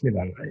first asked me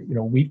that, you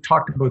know, we've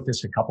talked about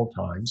this a couple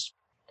times,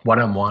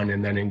 one-on-one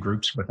and then in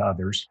groups with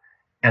others.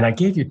 And I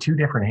gave you two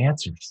different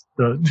answers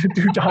the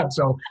two times.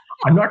 So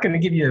I'm not going to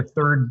give you a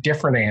third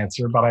different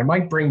answer, but I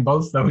might bring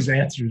both those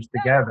answers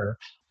together.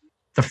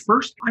 The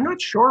first, I'm not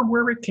sure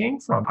where it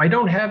came from. I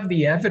don't have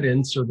the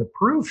evidence or the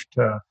proof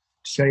to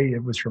say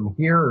it was from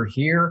here or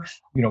here.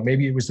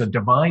 Maybe it was a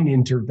divine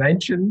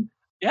intervention.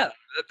 Yeah,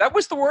 that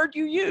was the word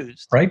you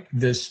used. Right?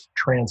 This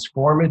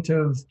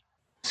transformative,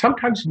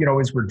 sometimes,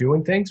 as we're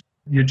doing things,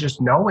 you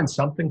just know when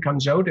something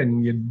comes out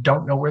and you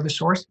don't know where the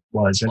source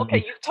was. Okay,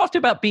 you talked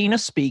about being a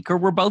speaker.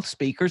 We're both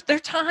speakers. There are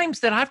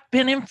times that I've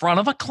been in front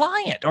of a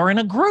client or in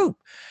a group,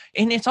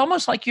 and it's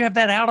almost like you have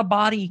that out of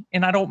body,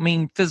 and I don't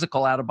mean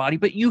physical out of body,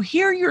 but you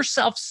hear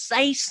yourself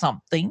say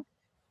something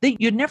that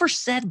you'd never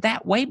said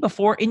that way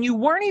before, and you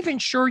weren't even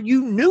sure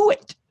you knew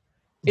it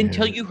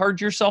until you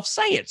heard yourself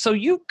say it. So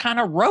you kind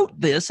of wrote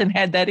this and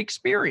had that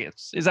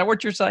experience. Is that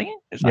what you're saying?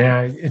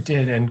 Yeah, it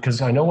did. And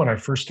because I know when I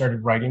first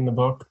started writing the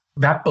book,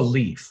 that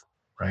belief,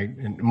 right?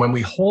 And when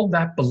we hold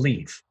that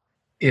belief,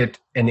 it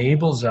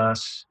enables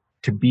us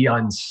to be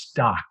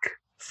unstuck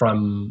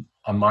from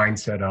a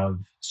mindset of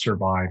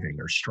surviving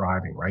or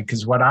striving, right?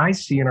 Because what I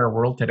see in our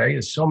world today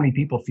is so many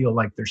people feel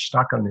like they're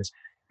stuck on this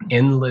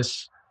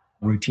endless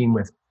routine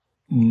with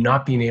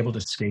not being able to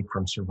escape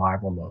from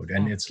survival mode.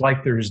 And it's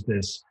like there's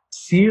this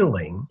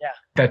ceiling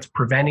that's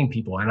preventing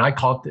people. And I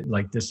call it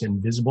like this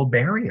invisible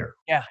barrier.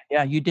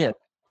 Yeah, you did.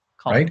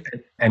 Right?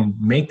 And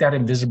make that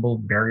invisible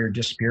barrier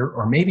disappear.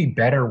 Or maybe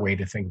better way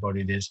to think about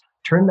it is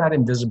turn that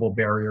invisible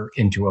barrier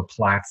into a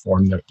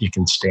platform that you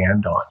can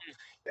stand on.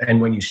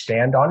 And when you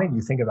stand on it,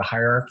 you think of the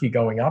hierarchy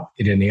going up,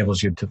 it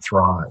enables you to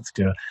thrive.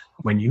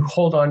 When you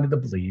hold on to the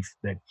belief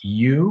that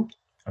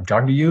I'm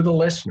talking to you, the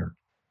listener,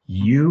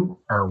 you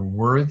are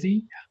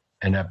worthy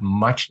and have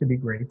much to be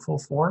grateful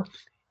for,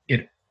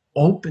 it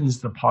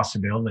opens the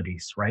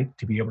possibilities, right?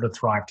 To be able to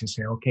thrive, to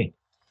say, okay,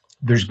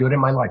 there's good in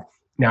my life.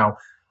 Now,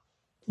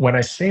 when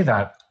I say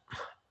that,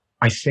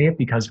 I say it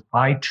because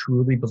I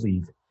truly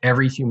believe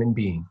every human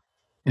being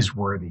is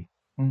worthy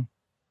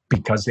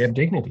because they have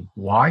dignity.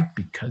 Why?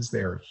 Because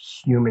they're a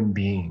human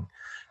being.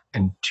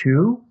 And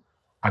two,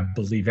 I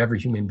believe every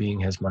human being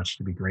has much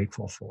to be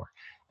grateful for.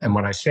 And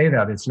when I say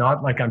that, it's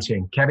not like I'm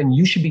saying, Kevin,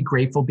 you should be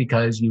grateful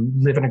because you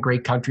live in a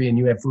great country and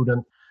you have food.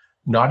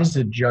 Not as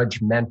a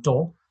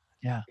judgmental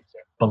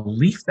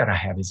belief that I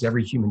have, is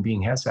every human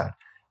being has that.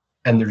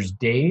 And there's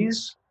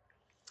days,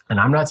 and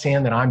I'm not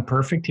saying that I'm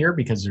perfect here,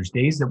 because there's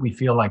days that we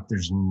feel like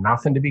there's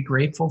nothing to be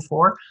grateful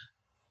for.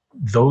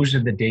 Those are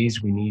the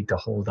days we need to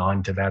hold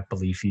on to that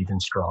belief even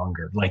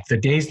stronger. Like the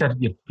days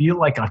that you feel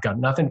like I've got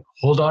nothing,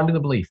 hold on to the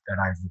belief that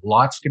I have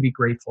lots to be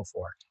grateful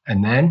for.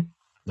 And then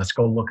let's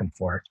go looking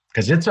for it,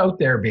 because it's out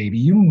there, baby.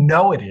 You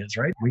know it is,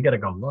 right? We got to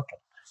go looking.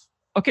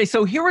 Okay,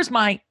 so here was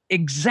my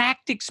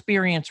exact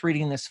experience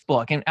reading this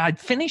book. And I'd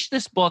finished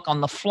this book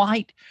on the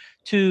flight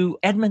to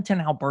Edmonton,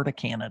 Alberta,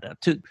 Canada,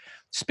 to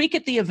speak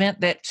at the event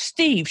that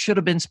Steve should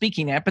have been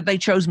speaking at, but they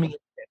chose me.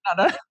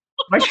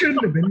 I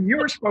shouldn't have been. You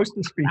were supposed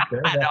to speak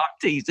there. I know, I'm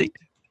teasing.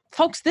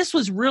 Folks, this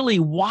was really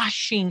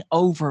washing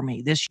over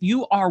me. This,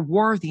 you are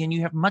worthy and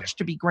you have much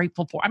to be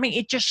grateful for. I mean,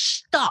 it just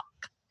stuck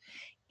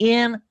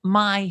in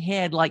my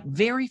head like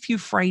very few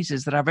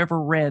phrases that I've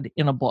ever read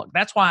in a book.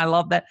 That's why I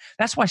love that.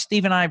 That's why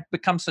Steve and I have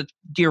become such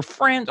dear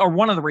friends, or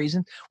one of the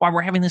reasons why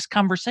we're having this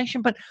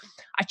conversation. But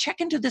I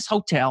check into this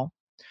hotel,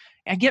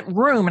 I get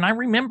room, and I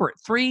remember it,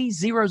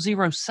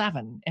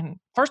 3007. And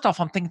first off,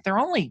 I'm thinking they're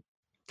only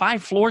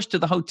 5 floors to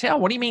the hotel.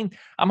 What do you mean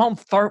I'm on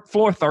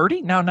floor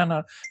 30?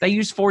 No. They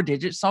use 4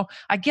 digits. So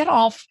I get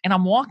off and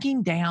I'm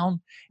walking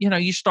down.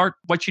 You start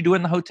what you do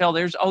in the hotel.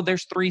 There's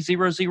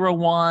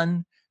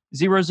 3001,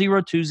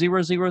 002,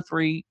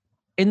 003.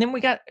 And then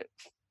we got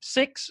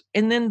 6.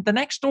 And then the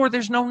next door,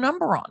 there's no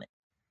number on it.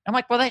 I'm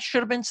like, well, that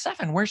should have been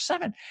 7. Where's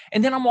 7?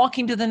 And then I'm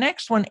walking to the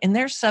next one and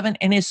there's 7.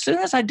 And as soon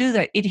as I do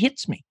that, it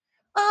hits me.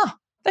 Oh,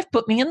 they've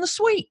put me in the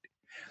suite.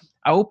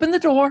 I open the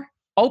door,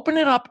 open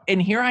it up,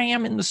 and here I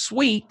am in the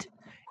suite.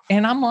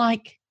 And I'm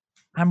like,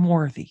 I'm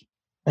worthy.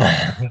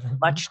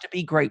 Much to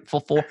be grateful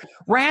for.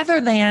 Rather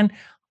than,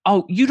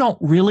 oh, you don't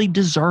really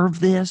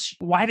deserve this.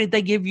 Why did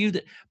they give you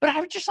that? But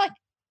I was just like,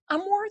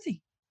 I'm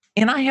worthy.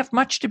 And I have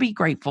much to be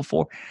grateful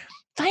for.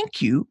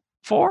 Thank you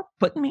for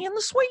putting me in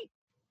the suite.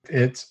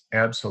 It's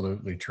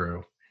absolutely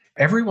true.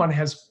 Everyone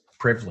has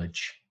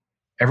privilege.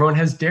 Everyone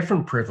has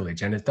different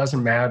privilege. And it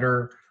doesn't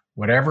matter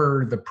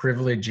whatever the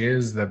privilege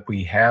is that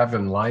we have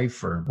in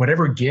life, or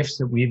whatever gifts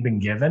that we've been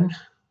given,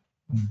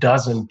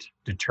 doesn't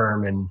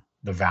determine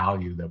the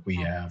value that we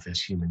have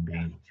as human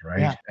beings, right?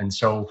 Yeah. And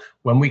so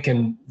when we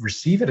can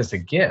receive it as a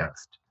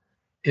gift,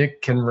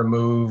 it can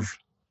remove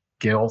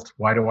guilt.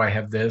 Why do I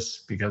have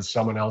this? Because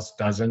someone else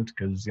doesn't.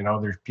 Because,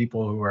 there's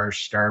people who are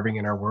starving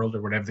in our world,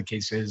 or whatever the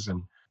case is.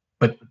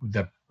 But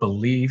the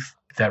belief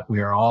that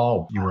you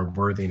are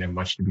worthy and have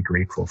much to be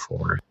grateful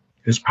for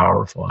is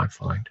powerful, I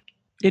find.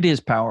 It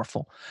is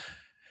powerful.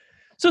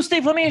 So,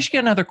 Steve, let me ask you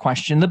another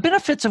question. The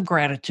benefits of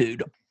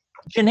gratitude,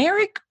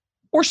 generic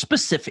or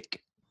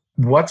specific?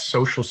 What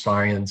social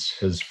science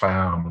has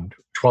found,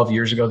 12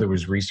 years ago, there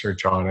was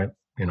research on it,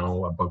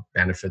 about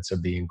benefits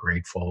of being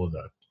grateful.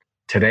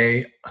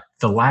 Today,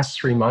 the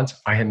last 3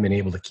 months, I haven't been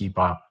able to keep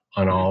up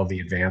on all the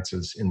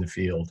advances in the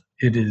field.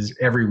 It is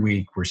every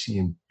week we're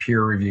seeing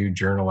peer-reviewed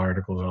journal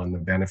articles on the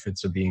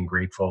benefits of being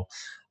grateful,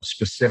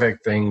 specific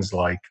things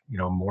like,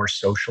 more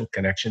social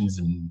connections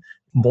and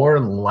more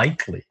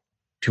likely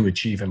to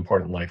achieve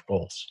important life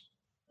goals.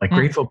 Like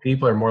grateful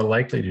people are more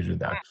likely to do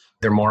that.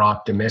 They're more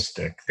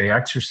optimistic. They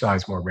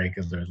exercise more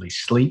regularly,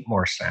 sleep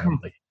more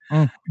soundly,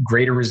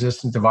 greater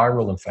resistance to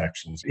viral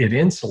infections. It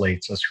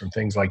insulates us from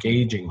things like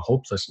aging,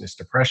 hopelessness,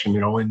 depression.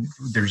 And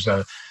there's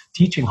a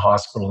teaching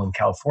hospital in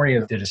California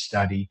that did a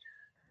study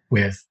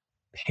with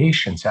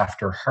patients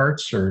after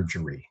heart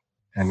surgery.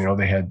 And,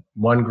 they had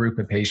one group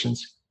of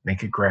patients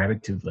make a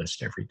gratitude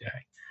list every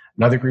day.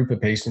 Another group of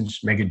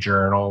patients make a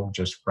journal,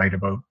 just write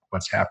about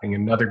what's happening.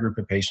 Another group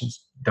of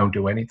patients don't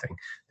do anything.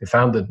 They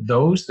found that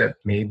those that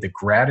made the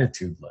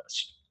gratitude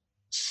list,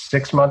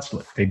 6 months,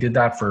 they did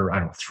that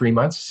for, 3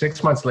 months.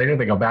 6 months later,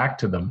 they go back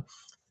to them.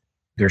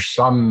 There's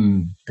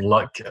some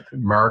blood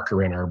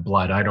marker in our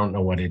blood. I don't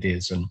know what it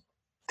is. And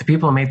the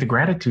people who made the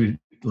gratitude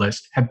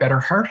list had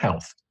better heart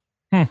health.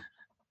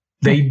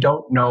 They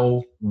don't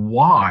know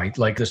why.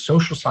 Like the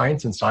social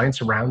science and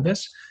science around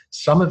this,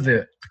 some of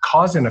the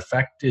cause and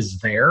effect is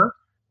there.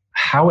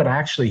 How it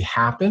actually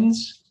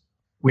happens,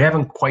 we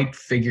haven't quite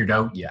figured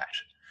out yet.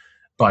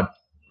 But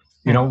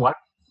you know what?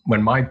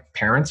 When my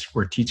parents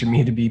were teaching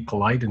me to be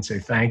polite and say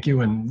thank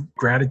you and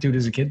gratitude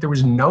as a kid, there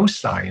was no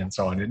science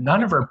on it.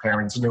 None of our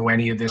parents knew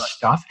any of this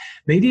stuff.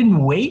 They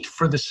didn't wait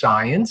for the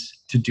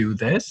science to do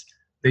this.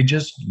 They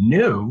just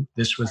knew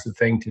this was the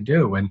thing to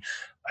do. And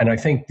I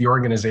think the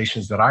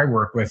organizations that I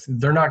work with,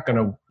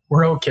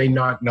 we're okay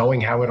not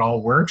knowing how it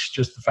all works.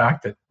 Just the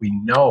fact that we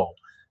know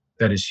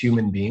that as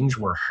human beings,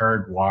 we're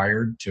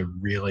hardwired to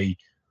really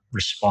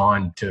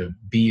respond, to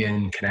be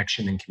in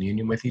connection and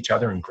communion with each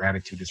other. And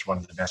gratitude is one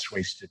of the best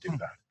ways to do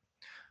that.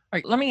 All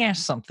right, let me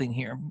ask something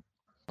here.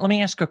 Let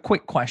me ask a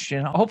quick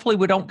question. Hopefully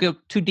we don't go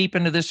too deep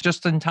into this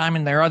just in time,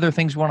 and there are other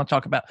things we want to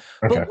talk about.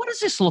 Okay. But what does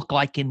this look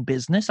like in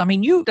business? I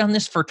mean, you've done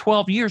this for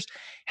 12 years,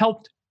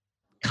 helped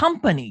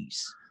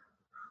companies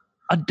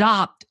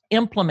adopt,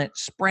 implement,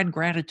 spread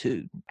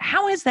gratitude.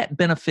 How has that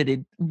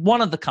benefited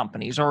one of the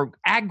companies or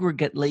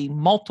aggregately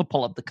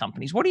multiple of the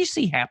companies? What do you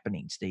see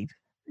happening, Steve?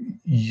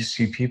 You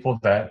see people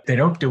that they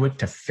don't do it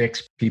to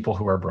fix people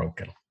who are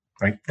broken,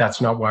 right?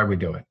 That's not why we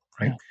do it,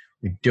 right? Yeah.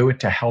 We do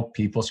it to help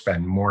people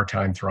spend more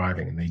time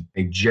thriving. And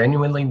they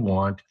genuinely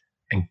want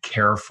and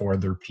care for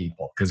their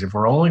people. Because if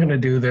we're only going to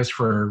do this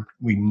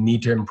we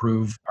need to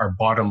improve our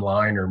bottom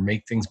line or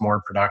make things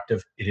more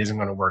productive, it isn't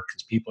going to work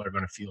because people are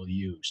going to feel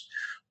used.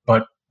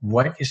 But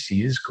what you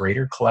see is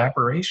greater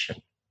collaboration,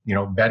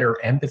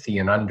 better empathy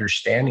and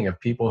understanding of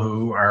people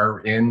who are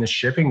in the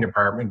shipping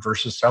department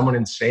versus someone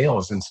in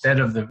sales. Instead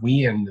of the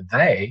we and the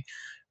they,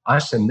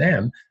 us and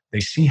them, they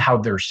see how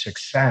their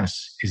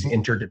success is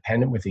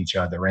interdependent with each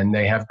other and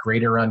they have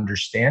greater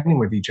understanding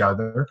with each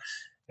other.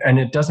 And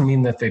it doesn't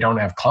mean that they don't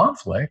have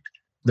conflict.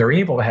 They're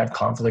able to have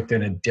conflict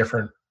in a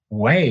different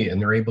way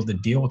and they're able to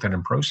deal with it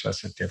and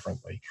process it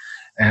differently.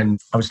 And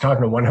I was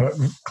talking to one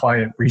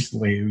client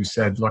recently who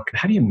said, look,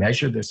 how do you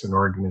measure this in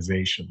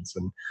organizations?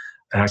 And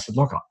I said,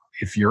 look,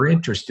 if you're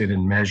interested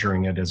in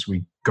measuring it as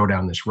we go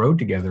down this road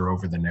together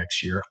over the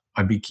next year,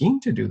 I'd be keen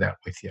to do that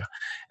with you.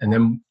 And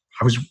then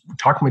I was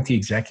talking with the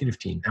executive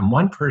team and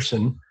one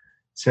person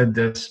said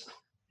this,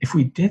 if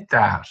we did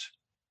that,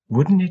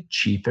 wouldn't it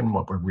cheapen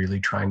what we're really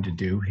trying to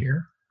do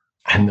here?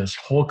 And this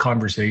whole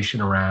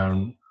conversation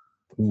around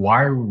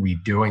why are we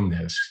doing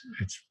this?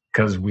 It's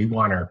because we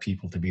want our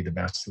people to be the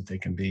best that they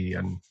can be.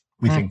 And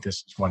we think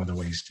this is one of the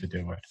ways to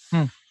do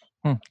it.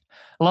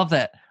 Love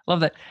that.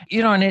 Love that.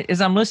 And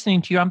as I'm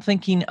listening to you, I'm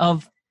thinking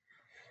of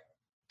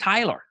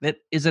Tyler, that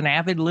is an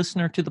avid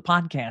listener to the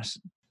podcast,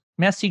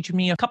 messaged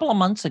me a couple of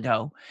months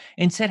ago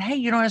and said,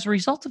 hey, as a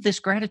result of this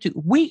gratitude,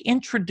 we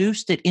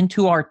introduced it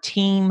into our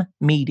team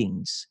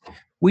meetings.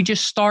 We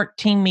just start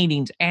team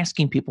meetings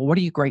asking people, what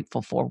are you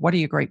grateful for? What are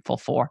you grateful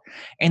for?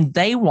 And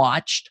they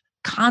watched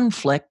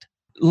conflict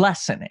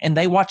lessen and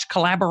they watched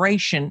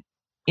collaboration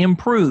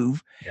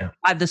improve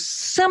by the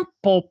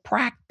simple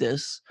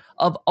practice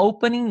of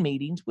opening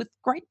meetings with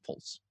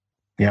gratefuls.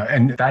 Yeah,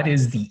 and that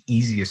is the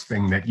easiest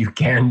thing that you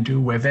can do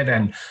with it.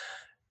 And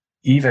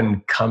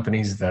even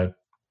companies that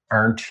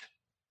aren't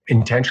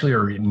intentionally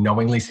or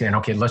knowingly saying,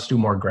 okay, let's do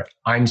more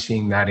I'm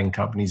seeing that in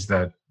companies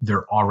that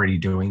they're already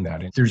doing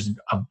that. And there's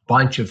a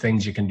bunch of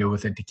things you can do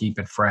with it to keep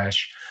it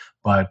fresh,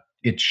 but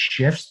it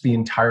shifts the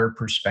entire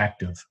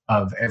perspective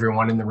of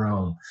everyone in the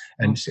room.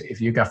 And if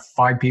you've got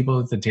 5 people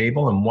at the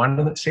table and one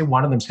of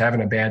them's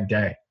having a bad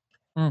day,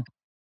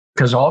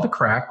 because all the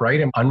crap, right,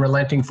 and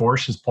unrelenting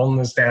force is pulling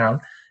us down,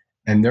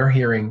 and they're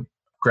hearing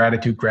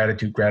gratitude,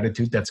 gratitude,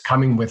 gratitude that's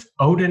coming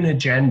without an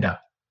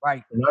agenda.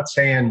 Right. They're not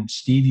saying,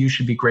 Steve, you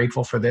should be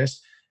grateful for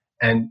this.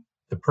 And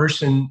the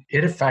person,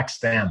 it affects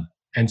them.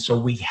 And so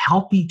we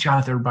help each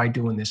other by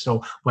doing this.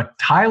 So what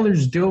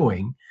Tyler's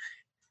doing,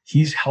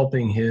 he's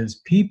helping his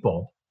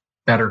people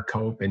better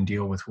cope and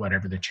deal with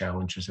whatever the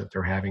challenges that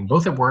they're having,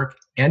 both at work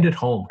and at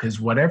home, because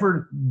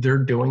whatever they're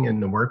doing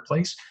in the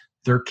workplace,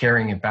 they're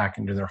carrying it back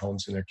into their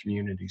homes and their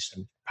communities,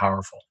 and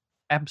powerful.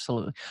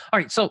 Absolutely. All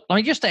right. So let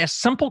me just ask a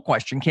simple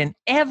question. Can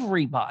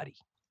everybody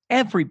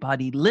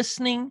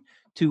listening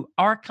to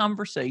our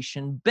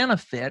conversation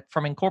benefit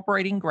from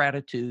incorporating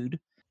gratitude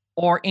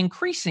or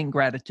increasing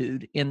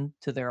gratitude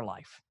into their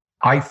life?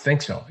 I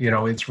think so.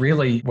 It's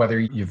really whether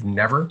you've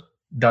never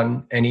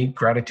done any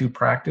gratitude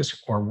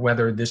practice or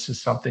whether this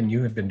is something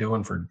you have been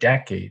doing for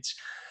decades.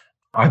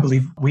 I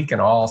believe we can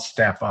all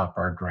step up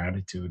our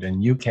gratitude,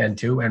 and you can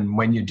too. And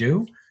when you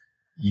do,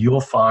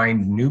 you'll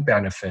find new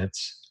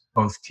benefits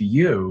both to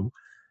you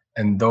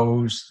and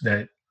those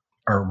that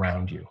are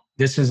around you.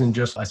 This isn't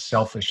just a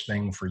selfish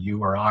thing for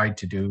you or I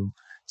to do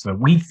so that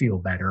we feel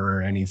better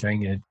or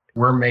anything.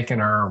 We're making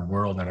our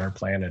world and our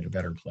planet a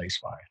better place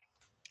by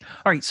it.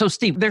 All right. So,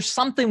 Steve, there's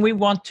something we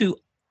want to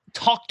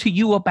talk to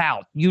you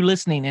about, you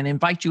listening, and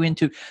invite you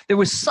into. There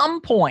was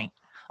some point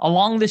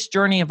along this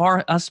journey of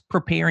us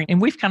preparing, and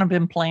we've kind of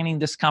been planning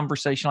this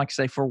conversation, like I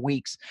say, for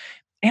weeks.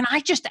 And I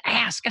just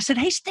asked, I said,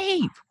 hey,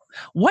 Steve,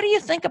 what do you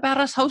think about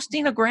us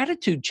hosting a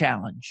gratitude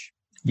challenge?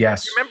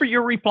 Yes. Remember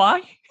your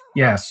reply?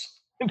 Yes.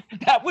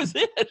 That was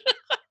it.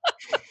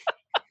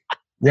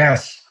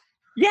 Yes.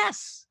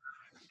 Yes.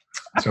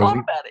 I thought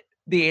about it.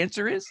 The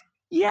answer is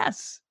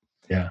yes.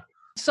 Yeah.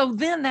 So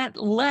then that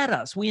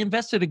we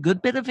invested a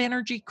good bit of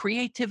energy,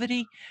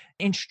 creativity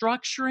in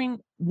structuring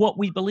what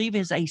we believe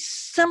is a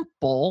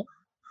simple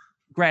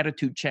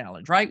gratitude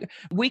challenge, right?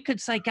 We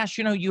could say, gosh,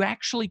 you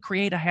actually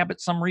create a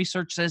habit. Some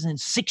research says in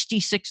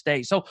 66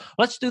 days. So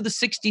let's do the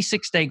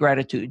 66-day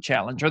gratitude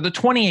challenge, or the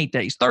 28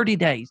 days, 30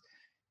 days.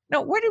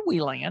 Now, where did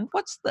we land?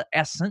 What's the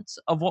essence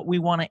of what we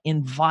want to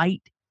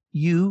invite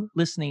you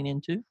listening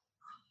into?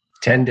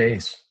 10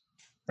 days,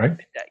 right?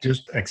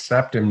 Just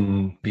accept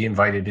and be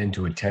invited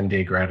into a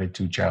 10-day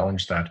gratitude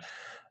challenge that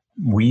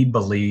we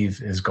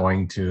believe is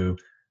going to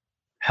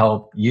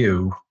help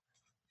you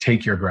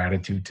take your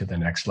gratitude to the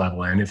next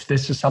level. And if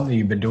this is something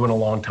you've been doing a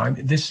long time,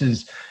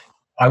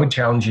 I would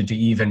challenge you to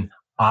even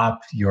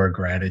up your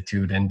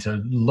gratitude and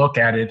to look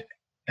at it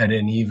at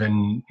an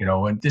even,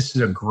 and this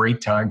is a great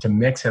time to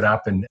mix it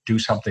up and do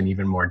something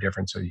even more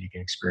different so you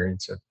can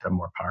experience it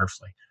more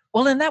powerfully.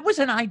 Well, and that was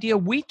an idea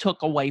we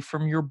took away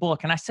from your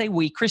book. And I say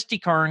Christy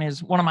Kern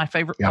is one of my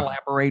favorite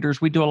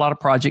collaborators. We do a lot of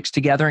projects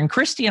together. And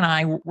Christy and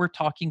I were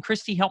talking.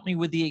 Christy helped me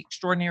with the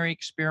extraordinary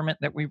experiment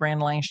that we ran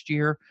last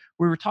year.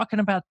 We were talking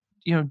about,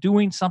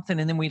 doing something,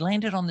 and then we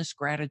landed on this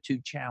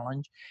gratitude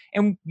challenge.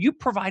 And you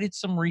provided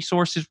some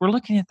resources. We're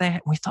looking at that,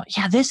 and we thought,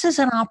 this is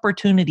an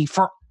opportunity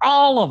for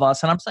all of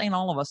us, and I'm saying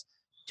all of us,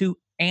 to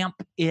amp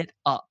it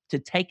up, to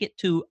take it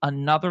to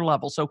another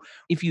level. So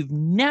if you've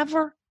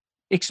never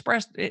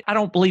expressed, I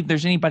don't believe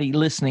there's anybody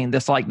listening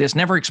that's like this,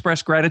 never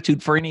expressed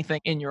gratitude for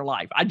anything in your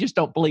life. I just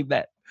don't believe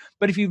that.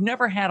 But if you've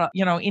never had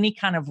any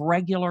kind of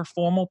regular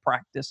formal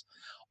practice,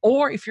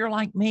 or if you're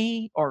like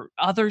me or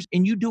others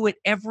and you do it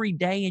every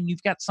day and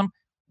you've got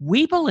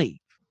we believe.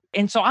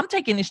 And so I'm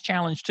taking this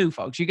challenge too,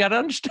 folks. You got to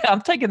understand,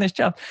 I'm taking this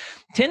challenge.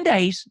 10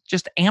 days,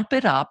 just amp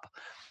it up.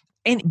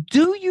 And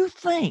do you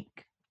think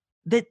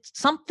that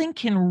something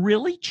can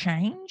really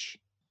change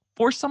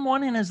for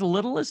someone in as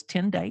little as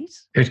 10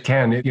 days? It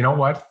can. You know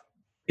what?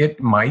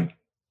 It might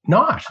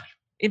not.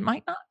 It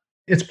might not.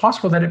 It's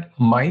possible that it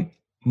might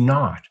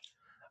not,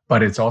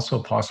 but it's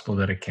also possible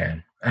that it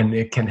can. And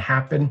it can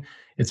happen.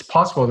 It's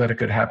possible that it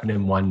could happen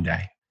in one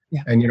day.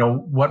 Yeah. And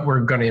what we're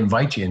going to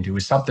invite you into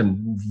is something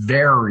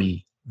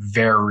very,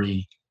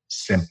 very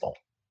simple,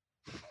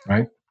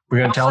 right? We're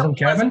going to tell them,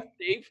 Kevin,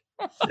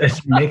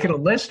 make it a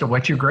list of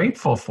what you're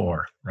grateful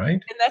for, right?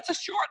 And that's a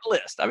short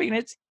list. I mean,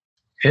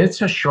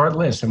 it's a short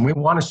list, and we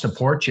want to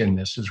support you in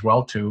this as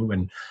well too,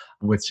 and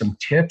with some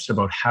tips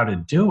about how to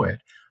do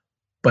it.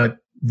 But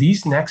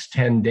these next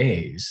 10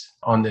 days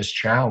on this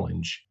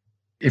challenge,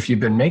 if you've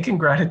been making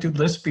gratitude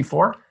lists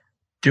before,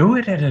 do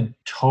it in a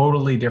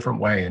totally different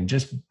way and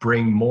just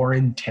bring more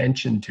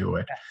intention to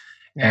it.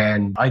 Yeah.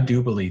 And I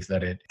do believe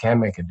that it can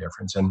make a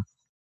difference. And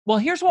well,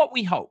 here's what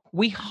we hope.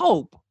 We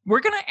hope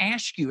we're going to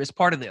ask you as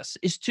part of this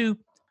is to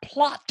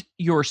plot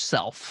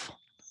yourself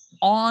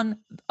on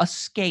a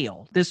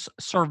scale, this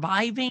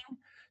surviving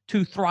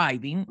to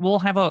thriving. We'll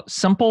have a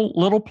simple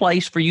little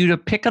place for you to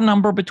pick a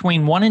number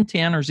between 1 and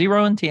 10 or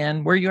 0 and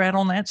 10, where you're at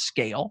on that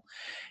scale.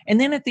 And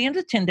then at the end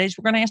of 10 days,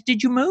 we're going to ask,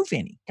 did you move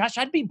any? Gosh,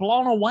 I'd be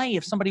blown away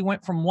if somebody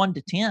went from 1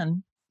 to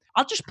 10.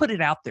 I'll just put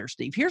it out there,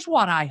 Steve. Here's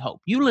what I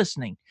hope. You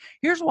listening,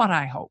 here's what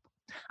I hope.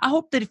 I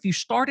hope that if you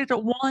started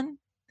at 1,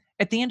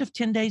 at the end of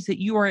 10 days,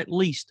 that you are at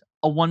least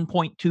a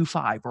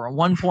 1.25 or a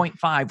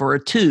 1.5 or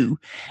a 2,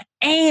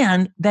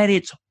 and that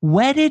it's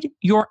whetted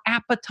your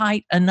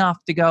appetite enough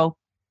to go,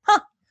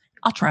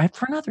 I'll try it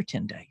for another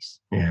 10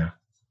 days. Yeah.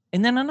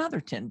 And then another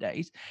 10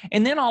 days.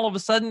 And then all of a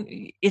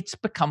sudden, it's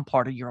become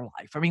part of your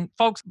life. I mean,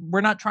 folks,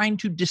 we're not trying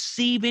to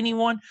deceive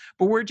anyone,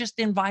 but we're just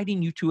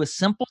inviting you to a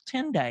simple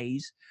 10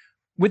 days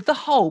with the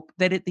hope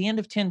that at the end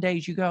of 10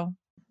 days, you go,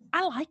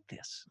 I like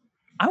this.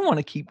 I want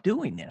to keep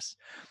doing this.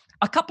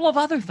 A couple of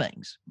other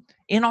things.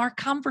 In our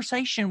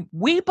conversation,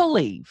 we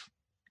believe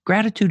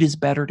gratitude is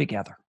better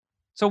together.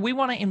 So we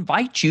want to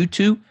invite you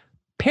to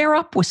pair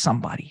up with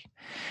somebody,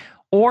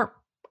 or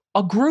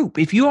a group.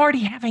 If you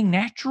already have a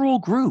natural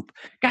group,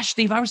 gosh,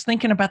 Steve, I was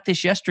thinking about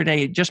this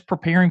yesterday, just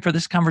preparing for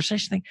this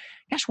conversation.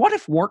 Gosh, what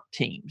if work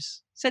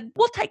teams said,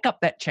 we'll take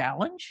up that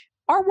challenge?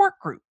 Our work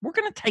group, we're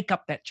going to take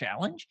up that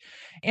challenge.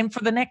 And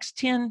for the next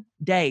 10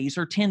 days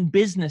or 10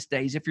 business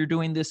days, if you're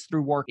doing this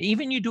through work,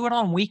 even you do it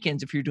on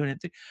weekends if you're doing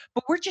it,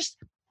 but we're just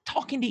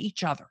talking to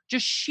each other,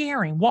 just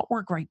sharing what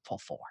we're grateful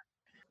for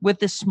with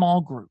this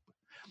small group.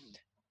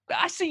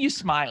 I see you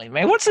smiling,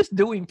 man. What's this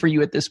doing for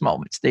you at this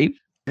moment, Steve?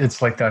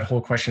 It's like that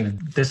whole question,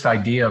 this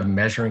idea of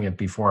measuring it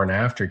before and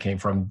after came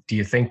from, do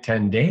you think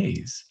 10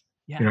 days?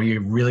 Yeah. You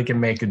really can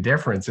make a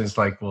difference. It's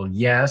like, well,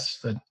 yes,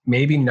 but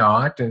maybe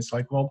not. And it's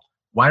like, well,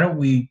 why don't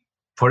we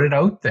put it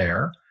out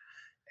there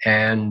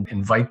and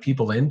invite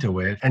people into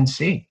it and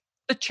see?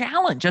 A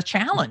challenge,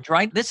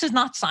 right? This is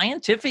not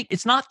scientific.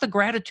 It's not the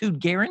gratitude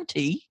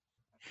guarantee.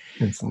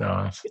 It's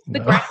not. It's the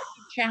gratitude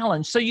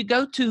challenge. So you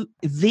go to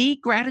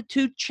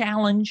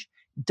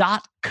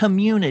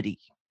thegratitudechallenge.community.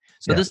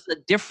 So this is a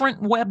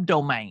different web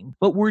domain,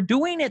 but we're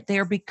doing it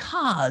there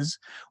because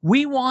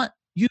we want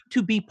you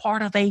to be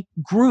part of a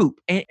group.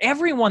 And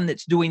everyone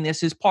that's doing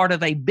this is part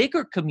of a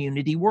bigger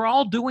community. We're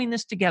all doing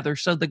this together.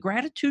 So the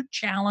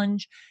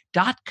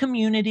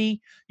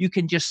gratitudechallenge.community, you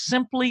can just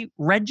simply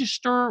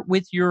register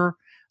with your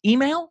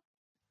email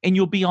and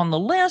you'll be on the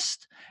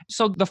list.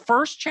 So the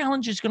first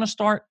challenge is going to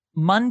start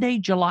Monday,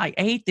 July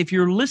 8th. If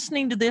you're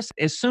listening to this,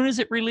 as soon as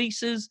it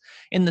releases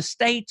in the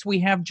States, we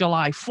have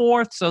July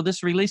 4th. So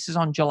this releases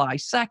on July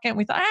 2nd.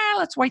 We thought,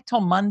 let's wait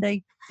till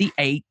Monday, the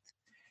 8th.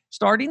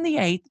 Starting the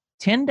 8th,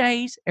 10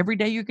 days, every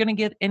day you're going to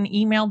get an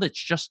email that's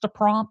just a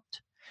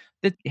prompt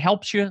that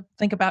helps you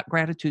think about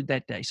gratitude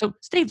that day. So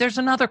Steve, there's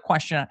another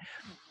question.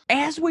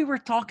 As we were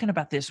talking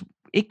about this,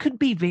 it could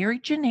be very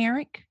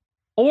generic,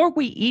 or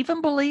we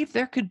even believe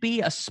there could be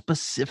a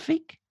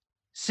specific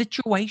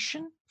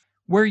situation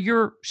where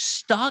you're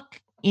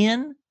stuck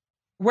in,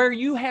 where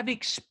you have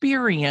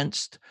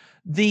experienced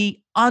the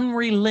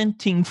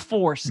unrelenting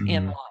force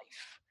in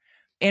life.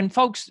 And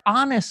folks,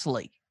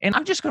 honestly, and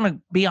I'm just going to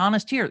be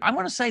honest here, I'm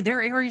going to say there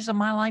are areas of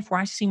my life where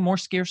I see more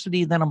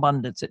scarcity than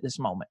abundance at this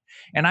moment.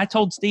 And I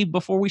told Steve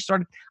before we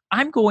started,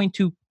 I'm going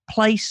to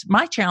place,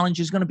 my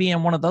challenge is going to be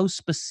in one of those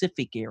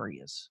specific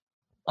areas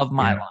of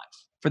my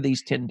life for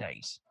these 10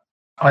 days.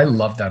 I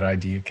love that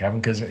idea, Kevin,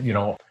 because,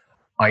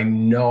 I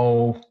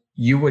know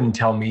you wouldn't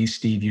tell me,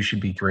 Steve, you should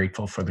be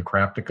grateful for the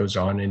crap that goes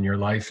on in your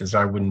life, as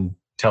I wouldn't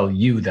tell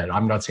you that.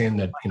 I'm not saying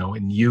that,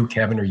 in you,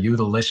 Kevin, or you,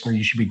 the listener,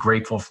 you should be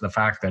grateful for the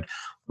fact that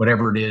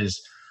whatever it is,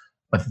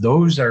 but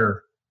those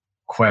are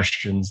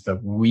questions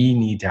that we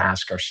need to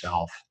ask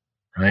ourselves,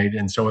 right?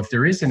 And so if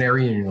there is an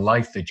area in your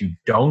life that you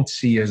don't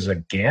see as a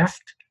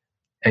gift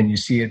and you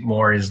see it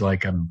more as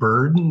like a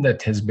burden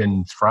that has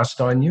been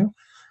thrust on you,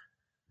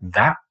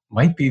 that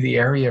might be the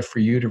area for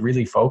you to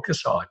really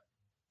focus on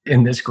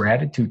in this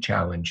gratitude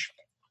challenge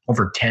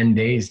over 10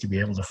 days, to be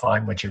able to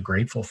find what you're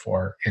grateful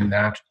for in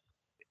that.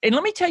 And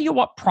let me tell you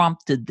what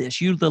prompted this,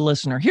 you, the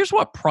listener. Here's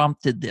what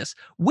prompted this.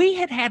 We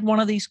had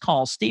one of these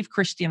calls. Steve,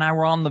 Christy, and I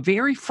were on the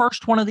very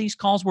first one of these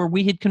calls where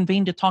we had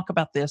convened to talk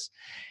about this.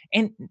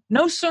 And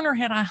no sooner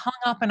had I hung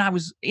up and I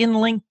was in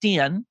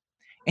LinkedIn,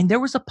 and there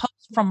was a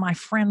post from my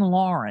friend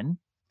Lauren.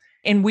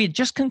 And we had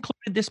just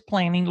concluded this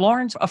planning.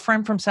 Lauren's a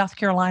friend from South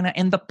Carolina.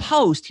 And the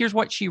post, here's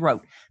what she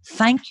wrote.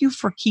 Thank you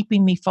for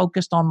keeping me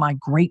focused on my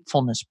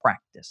gratefulness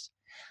practice.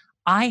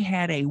 I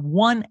had a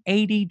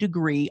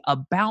 180-degree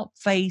about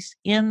face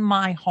in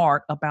my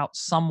heart about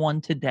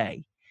someone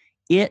today.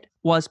 It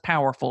was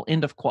powerful.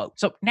 End of quote.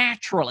 So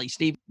naturally,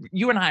 Steve,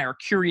 you and I are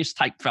curious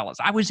type fellas.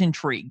 I was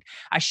intrigued.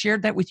 I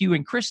shared that with you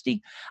and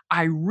Christy.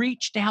 I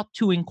reached out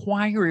to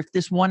inquire if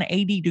this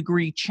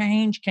 180-degree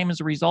change came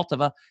as a result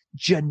of a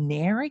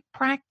generic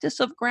practice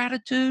of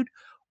gratitude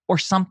or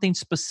something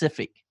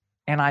specific.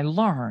 And I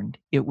learned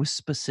it was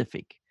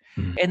specific.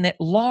 And that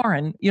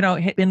Lauren,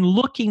 had been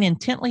looking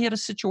intently at a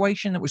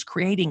situation that was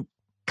creating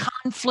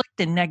conflict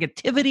and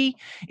negativity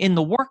in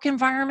the work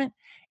environment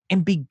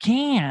and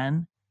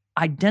began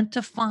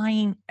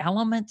identifying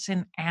elements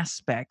and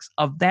aspects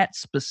of that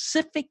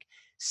specific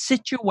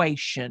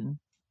situation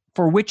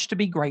for which to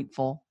be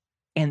grateful.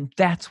 And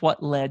that's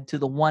what led to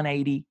the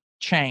 180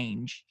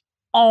 change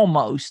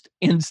almost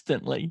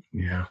instantly.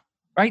 Yeah.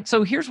 Right.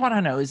 So here's what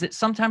I know is that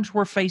sometimes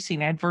we're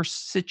facing adverse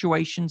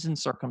situations and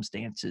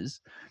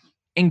circumstances.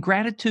 And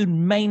gratitude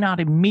may not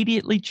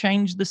immediately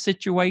change the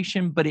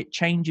situation, but it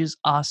changes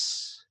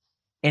us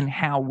and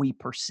how we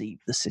perceive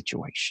the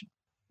situation.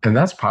 And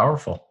that's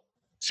powerful.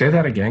 Say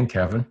that again,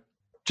 Kevin.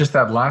 Just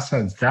that last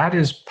sentence. That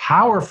is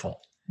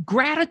powerful.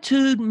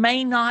 Gratitude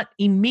may not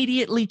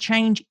immediately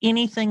change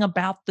anything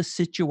about the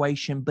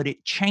situation, but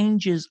it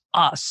changes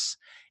us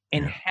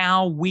and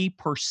how we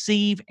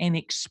perceive and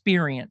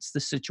experience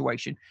the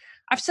situation.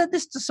 I've said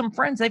this to some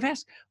friends. They've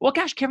asked, well,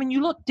 gosh, Kevin,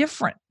 you look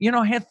different.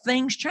 Have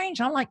things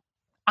changed? I'm like,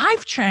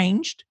 I've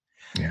changed.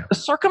 Yeah. The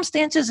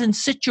circumstances and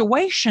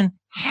situation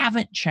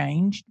haven't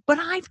changed, but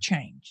I've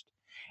changed.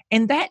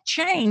 And that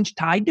change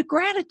tied to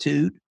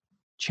gratitude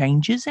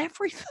changes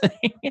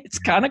everything. It's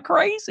kind of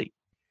crazy.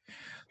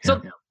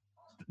 So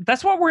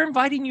that's what we're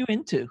inviting you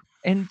into.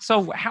 And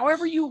so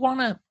however you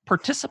want to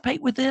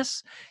participate with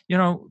this,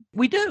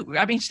 we do.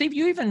 I mean, Steve,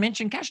 you even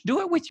mentioned, gosh, do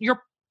it with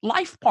your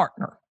life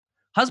partner,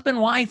 husband,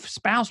 wife,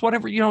 spouse,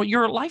 whatever,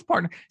 your life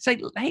partner.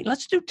 Say, hey,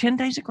 let's do 10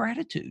 days of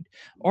gratitude,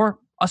 or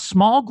a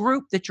small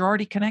group that you're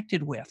already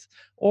connected with,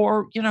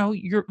 or,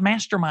 your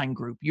mastermind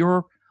group,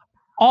 your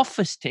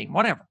office team,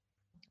 whatever.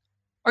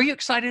 Are you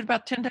excited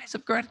about 10 days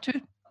of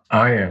gratitude?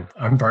 I am.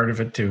 I'm part of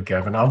it too,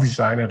 Kevin. I'll be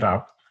signing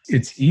up.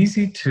 It's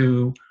easy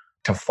to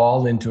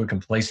fall into a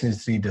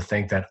complacency to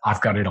think that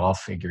I've got it all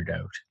figured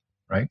out,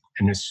 right?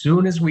 And as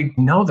soon as we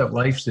know that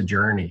life's a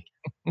journey,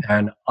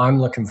 and I'm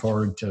looking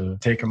forward to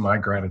taking my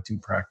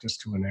gratitude practice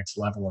to a next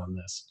level on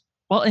this.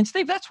 Well, and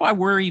Steve, that's why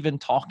we're even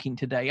talking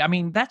today. I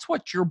mean, that's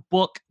what your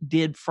book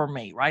did for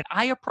me, right?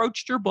 I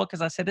approached your book,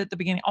 as I said at the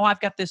beginning, I've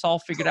got this all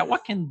figured out.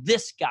 What can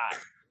this guy?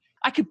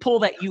 I could pull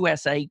that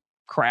USA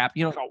crap,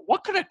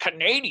 what could a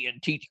Canadian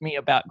teach me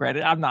about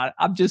gratitude?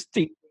 I'm just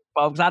teaching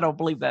folks. I don't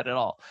believe that at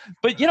all.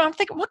 But, I'm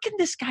thinking, what can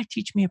this guy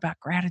teach me about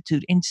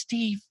gratitude? And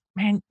Steve,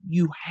 man,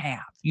 you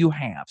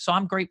have. So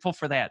I'm grateful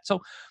for that.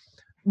 So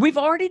we've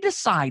already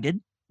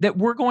decided that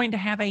we're going to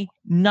have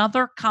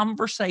another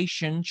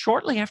conversation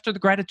shortly after the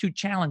gratitude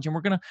challenge, and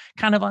we're going to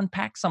kind of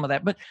unpack some of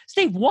that. But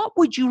Steve, what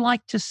would you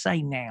like to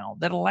say now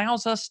that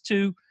allows us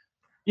to,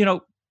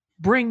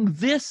 bring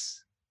this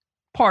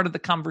part of the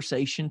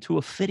conversation to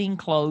a fitting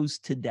close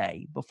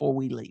today before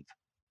we leave?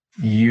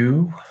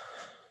 You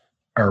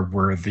are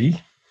worthy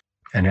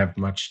and have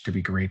much to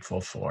be grateful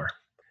for.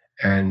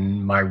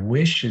 And my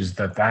wish is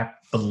that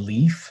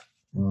belief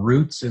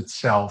roots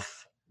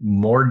itself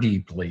more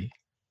deeply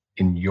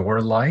in your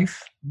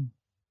life.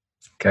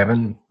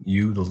 Kevin,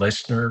 you, the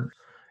listener,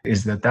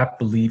 is that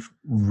belief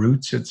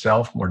roots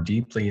itself more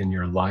deeply in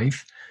your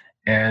life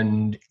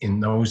and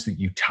in those that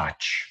you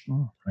touch,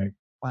 right?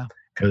 Wow.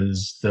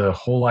 Because the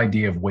whole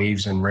idea of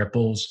waves and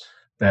ripples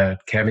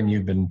that, Kevin,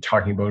 you've been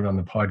talking about on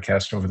the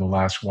podcast over the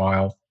last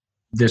while,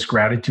 this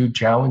gratitude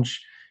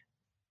challenge,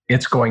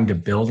 it's going to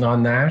build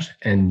on that.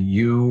 And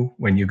you,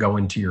 when you go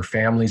into your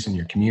families and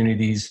your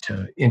communities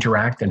to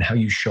interact and how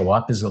you show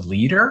up as a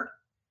leader,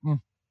 you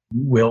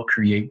will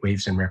create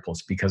waves and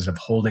ripples because of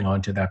holding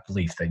on to that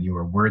belief that you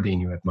are worthy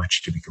and you have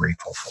much to be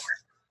grateful for.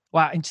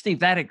 Wow. And Steve,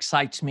 that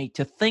excites me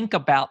to think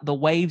about the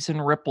waves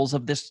and ripples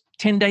of this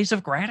 10 days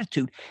of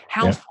gratitude,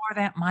 how far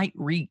that might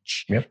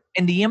reach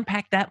and the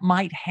impact that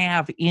might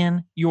have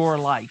in your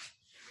life.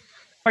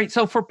 All right.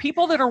 So for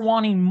people that are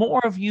wanting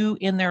more of you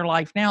in their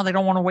life now, they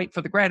don't want to wait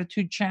for the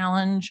gratitude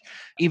challenge,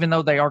 even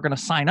though they are going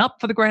to sign up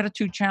for the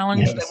gratitude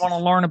challenge. Yes. They want to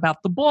learn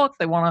about the book.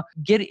 They want to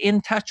get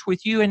in touch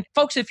with you. And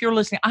folks, if you're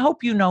listening, I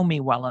hope you know me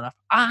well enough.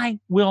 I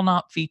will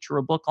not feature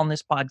a book on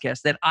this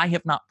podcast that I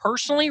have not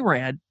personally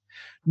read,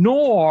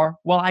 nor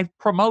will I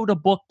promote a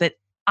book that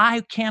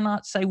I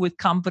cannot say with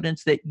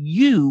confidence that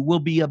you will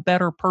be a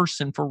better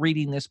person for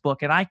reading this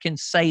book. And I can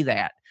say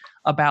that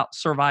about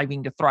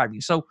Surviving to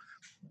Thriving. So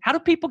how do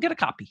people get a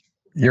copy?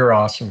 You're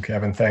awesome,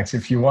 Kevin. Thanks.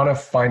 If you want to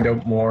find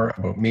out more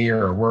about me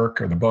or our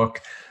work or the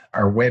book,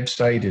 our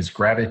website is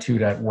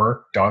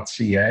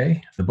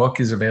gratitudeatwork.ca. The book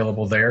is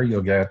available there.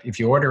 If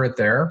you order it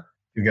there,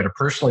 you'll get a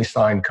personally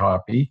signed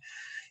copy.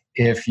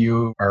 If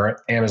you are an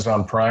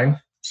Amazon Prime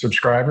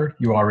subscriber,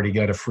 you already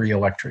get a free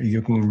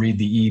you can read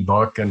the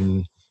ebook,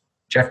 and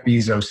Jeff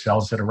Bezos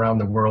sells it around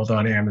the world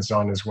on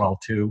Amazon as well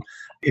too.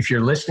 If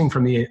you're listening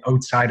from the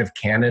outside of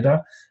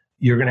Canada,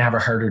 you're going to have a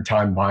harder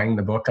time buying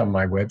the book on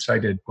my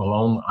website. It will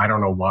only, I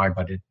don't know why,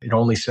 but it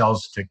only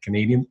sells to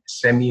Canadian.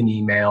 Send me an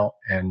email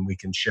and we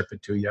can ship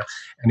it to you.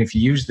 And if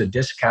you use the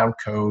discount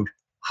code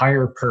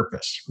Higher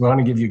Purpose, we want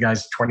to give you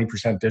guys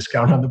 20%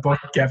 discount on the book,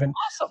 Kevin.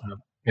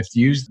 Awesome. If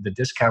you use the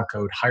discount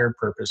code Higher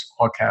Purpose,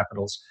 all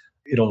capitals,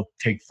 it'll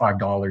take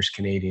 $5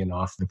 Canadian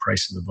off the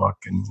price of the book.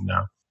 And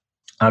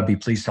I'd be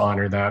pleased to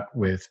honor that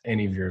with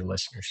any of your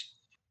listeners.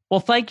 Well,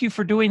 thank you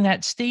for doing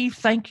that, Steve.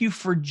 Thank you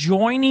for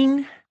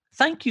joining.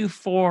 Thank you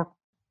for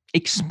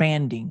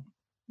expanding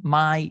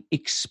my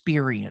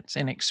experience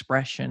and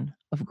expression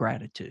of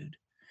gratitude,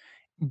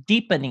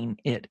 deepening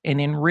it and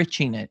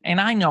enriching it.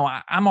 And I know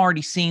I'm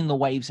already seeing the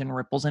waves and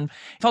ripples. And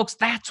folks,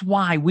 that's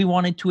why we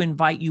wanted to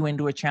invite you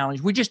into a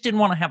challenge. We just didn't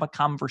want to have a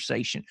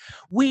conversation.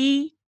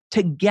 We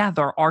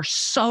together are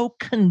so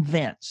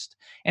convinced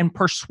and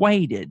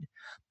persuaded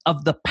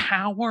of the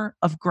power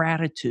of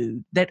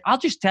gratitude that I'll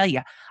just tell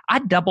you, I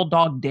double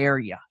dog dare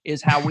you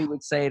is how we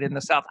would say it in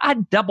the South. I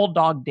double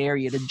dog dare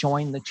you to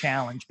join the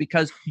challenge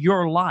because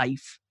your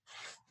life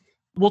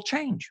will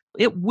change.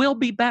 It will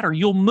be better.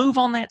 You'll move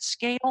on that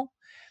scale.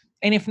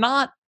 And if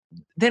not,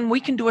 then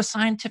we can do a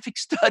scientific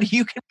study.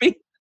 You can be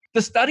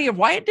the study of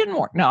why it didn't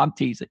work. No, I'm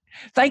teasing.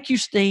 Thank you,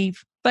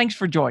 Steve. Thanks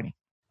for joining.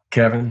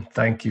 Kevin,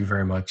 thank you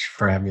very much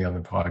for having me on the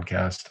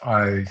podcast.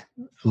 I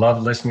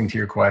love listening to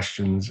your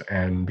questions,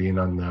 and being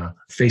on the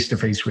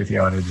face-to-face with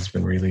you on it has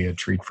been really a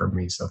treat for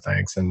me. So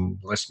thanks. And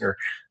listener,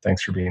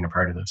 thanks for being a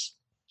part of this.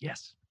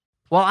 Yes.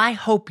 Well, I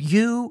hope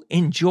you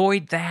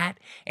enjoyed that,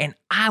 and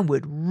I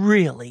would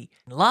really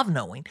love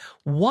knowing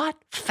what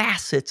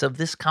facets of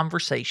this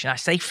conversation, I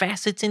say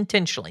facets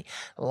intentionally,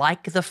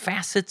 like the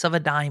facets of a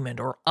diamond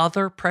or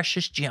other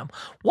precious gem,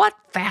 what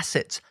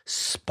facets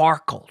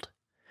sparkled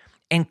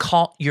and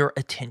caught your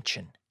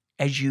attention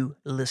as you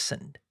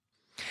listened?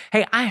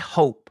 Hey,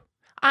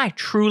 I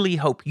truly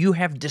hope you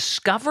have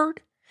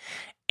discovered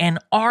and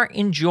are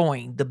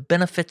enjoying the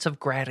benefits of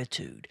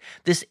gratitude,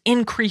 this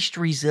increased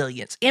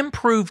resilience,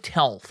 improved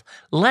health,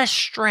 less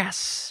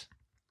stress,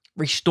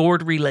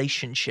 restored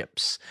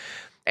relationships,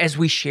 as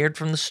we shared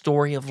from the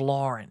story of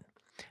Lauren.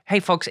 Hey,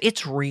 folks,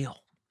 it's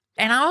real.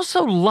 And I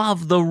also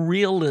love the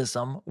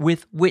realism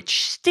with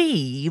which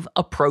Steve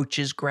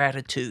approaches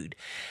gratitude.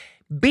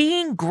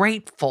 Being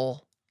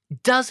grateful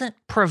doesn't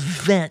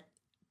prevent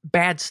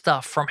bad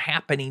stuff from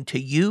happening to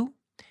you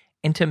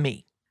and to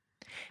me.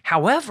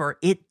 However,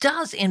 it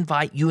does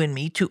invite you and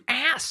me to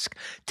ask,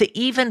 to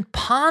even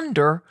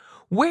ponder,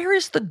 where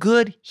is the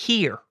good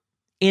here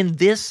in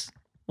this,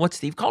 what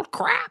Steve called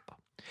crap?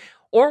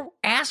 Or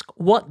ask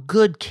what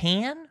good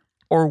can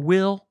or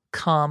will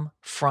come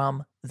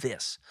from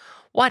this.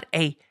 What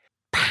a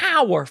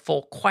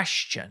powerful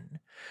question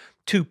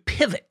to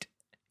pivot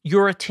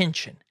your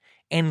attention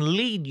and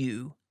lead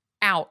you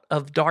out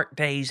of dark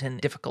days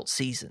and difficult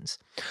seasons.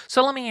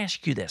 So let me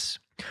ask you this.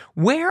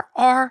 Where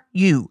are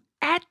you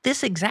at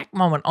this exact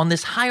moment on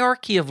this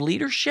hierarchy of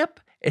leadership,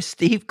 as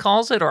Steve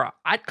calls it, or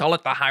I'd call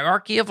it the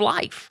hierarchy of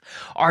life?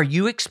 Are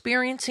you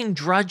experiencing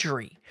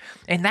drudgery?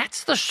 And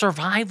that's the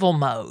survival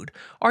mode.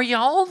 Are you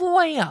all the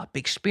way up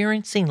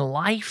experiencing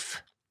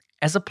life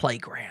as a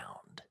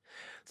playground,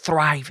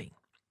 thriving?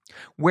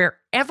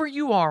 Wherever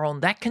you are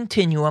on that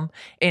continuum,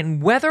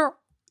 and whether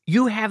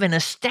you have an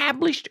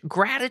established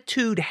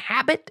gratitude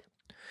habit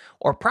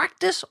or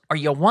practice, or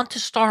you want to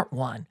start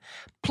one,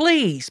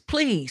 please,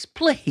 please,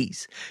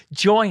 please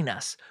join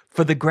us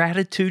for the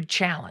Gratitude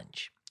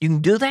Challenge. You can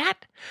do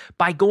that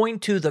by going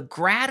to the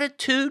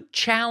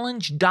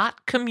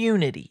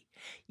gratitudechallenge.community.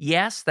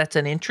 Yes, that's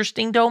an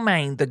interesting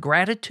domain, the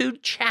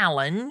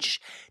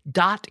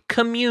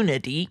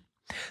gratitudechallenge.community,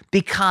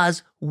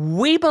 because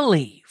we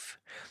believe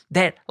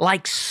that,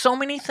 like so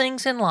many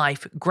things in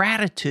life,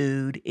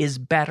 gratitude is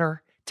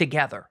better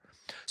together.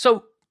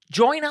 So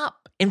join up.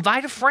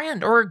 Invite a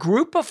friend or a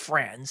group of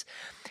friends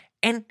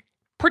and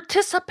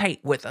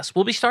participate with us.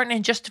 We'll be starting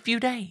in just a few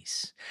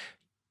days.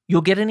 You'll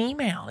get an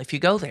email if you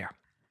go there.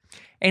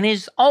 And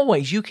as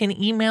always, you can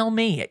email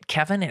me at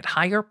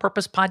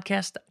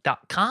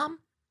kevin@higherpurposepodcast.com.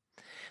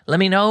 Let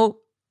me know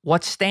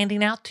what's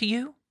standing out to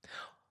you.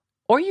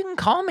 Or you can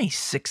call me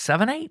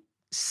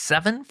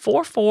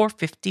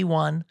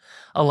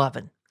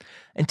 678-744-5111.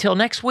 Until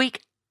next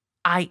week,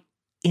 I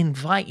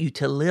invite you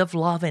to live,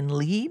 love, and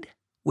lead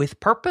with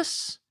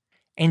purpose.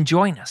 And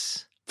join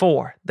us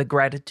for the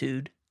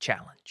Gratitude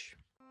Challenge.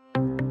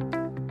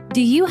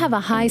 Do you have a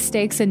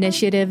high-stakes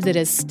initiative that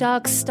is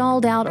stuck,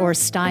 stalled out, or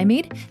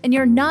stymied, and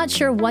you're not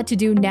sure what to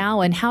do now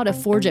and how to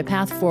forge a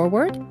path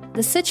forward?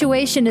 The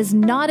situation is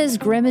not as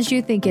grim as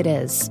you think it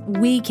is.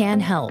 We can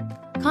help.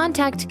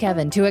 Contact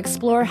Kevin to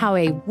explore how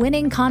a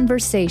winning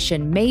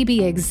conversation may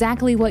be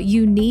exactly what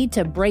you need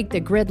to break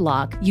the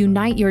gridlock,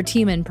 unite your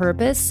team in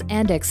purpose,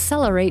 and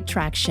accelerate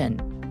traction.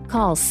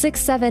 Call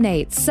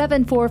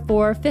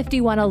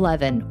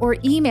 678-744-5111 or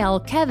email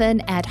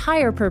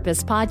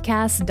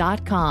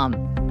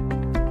kevin@higherpurposepodcast.com.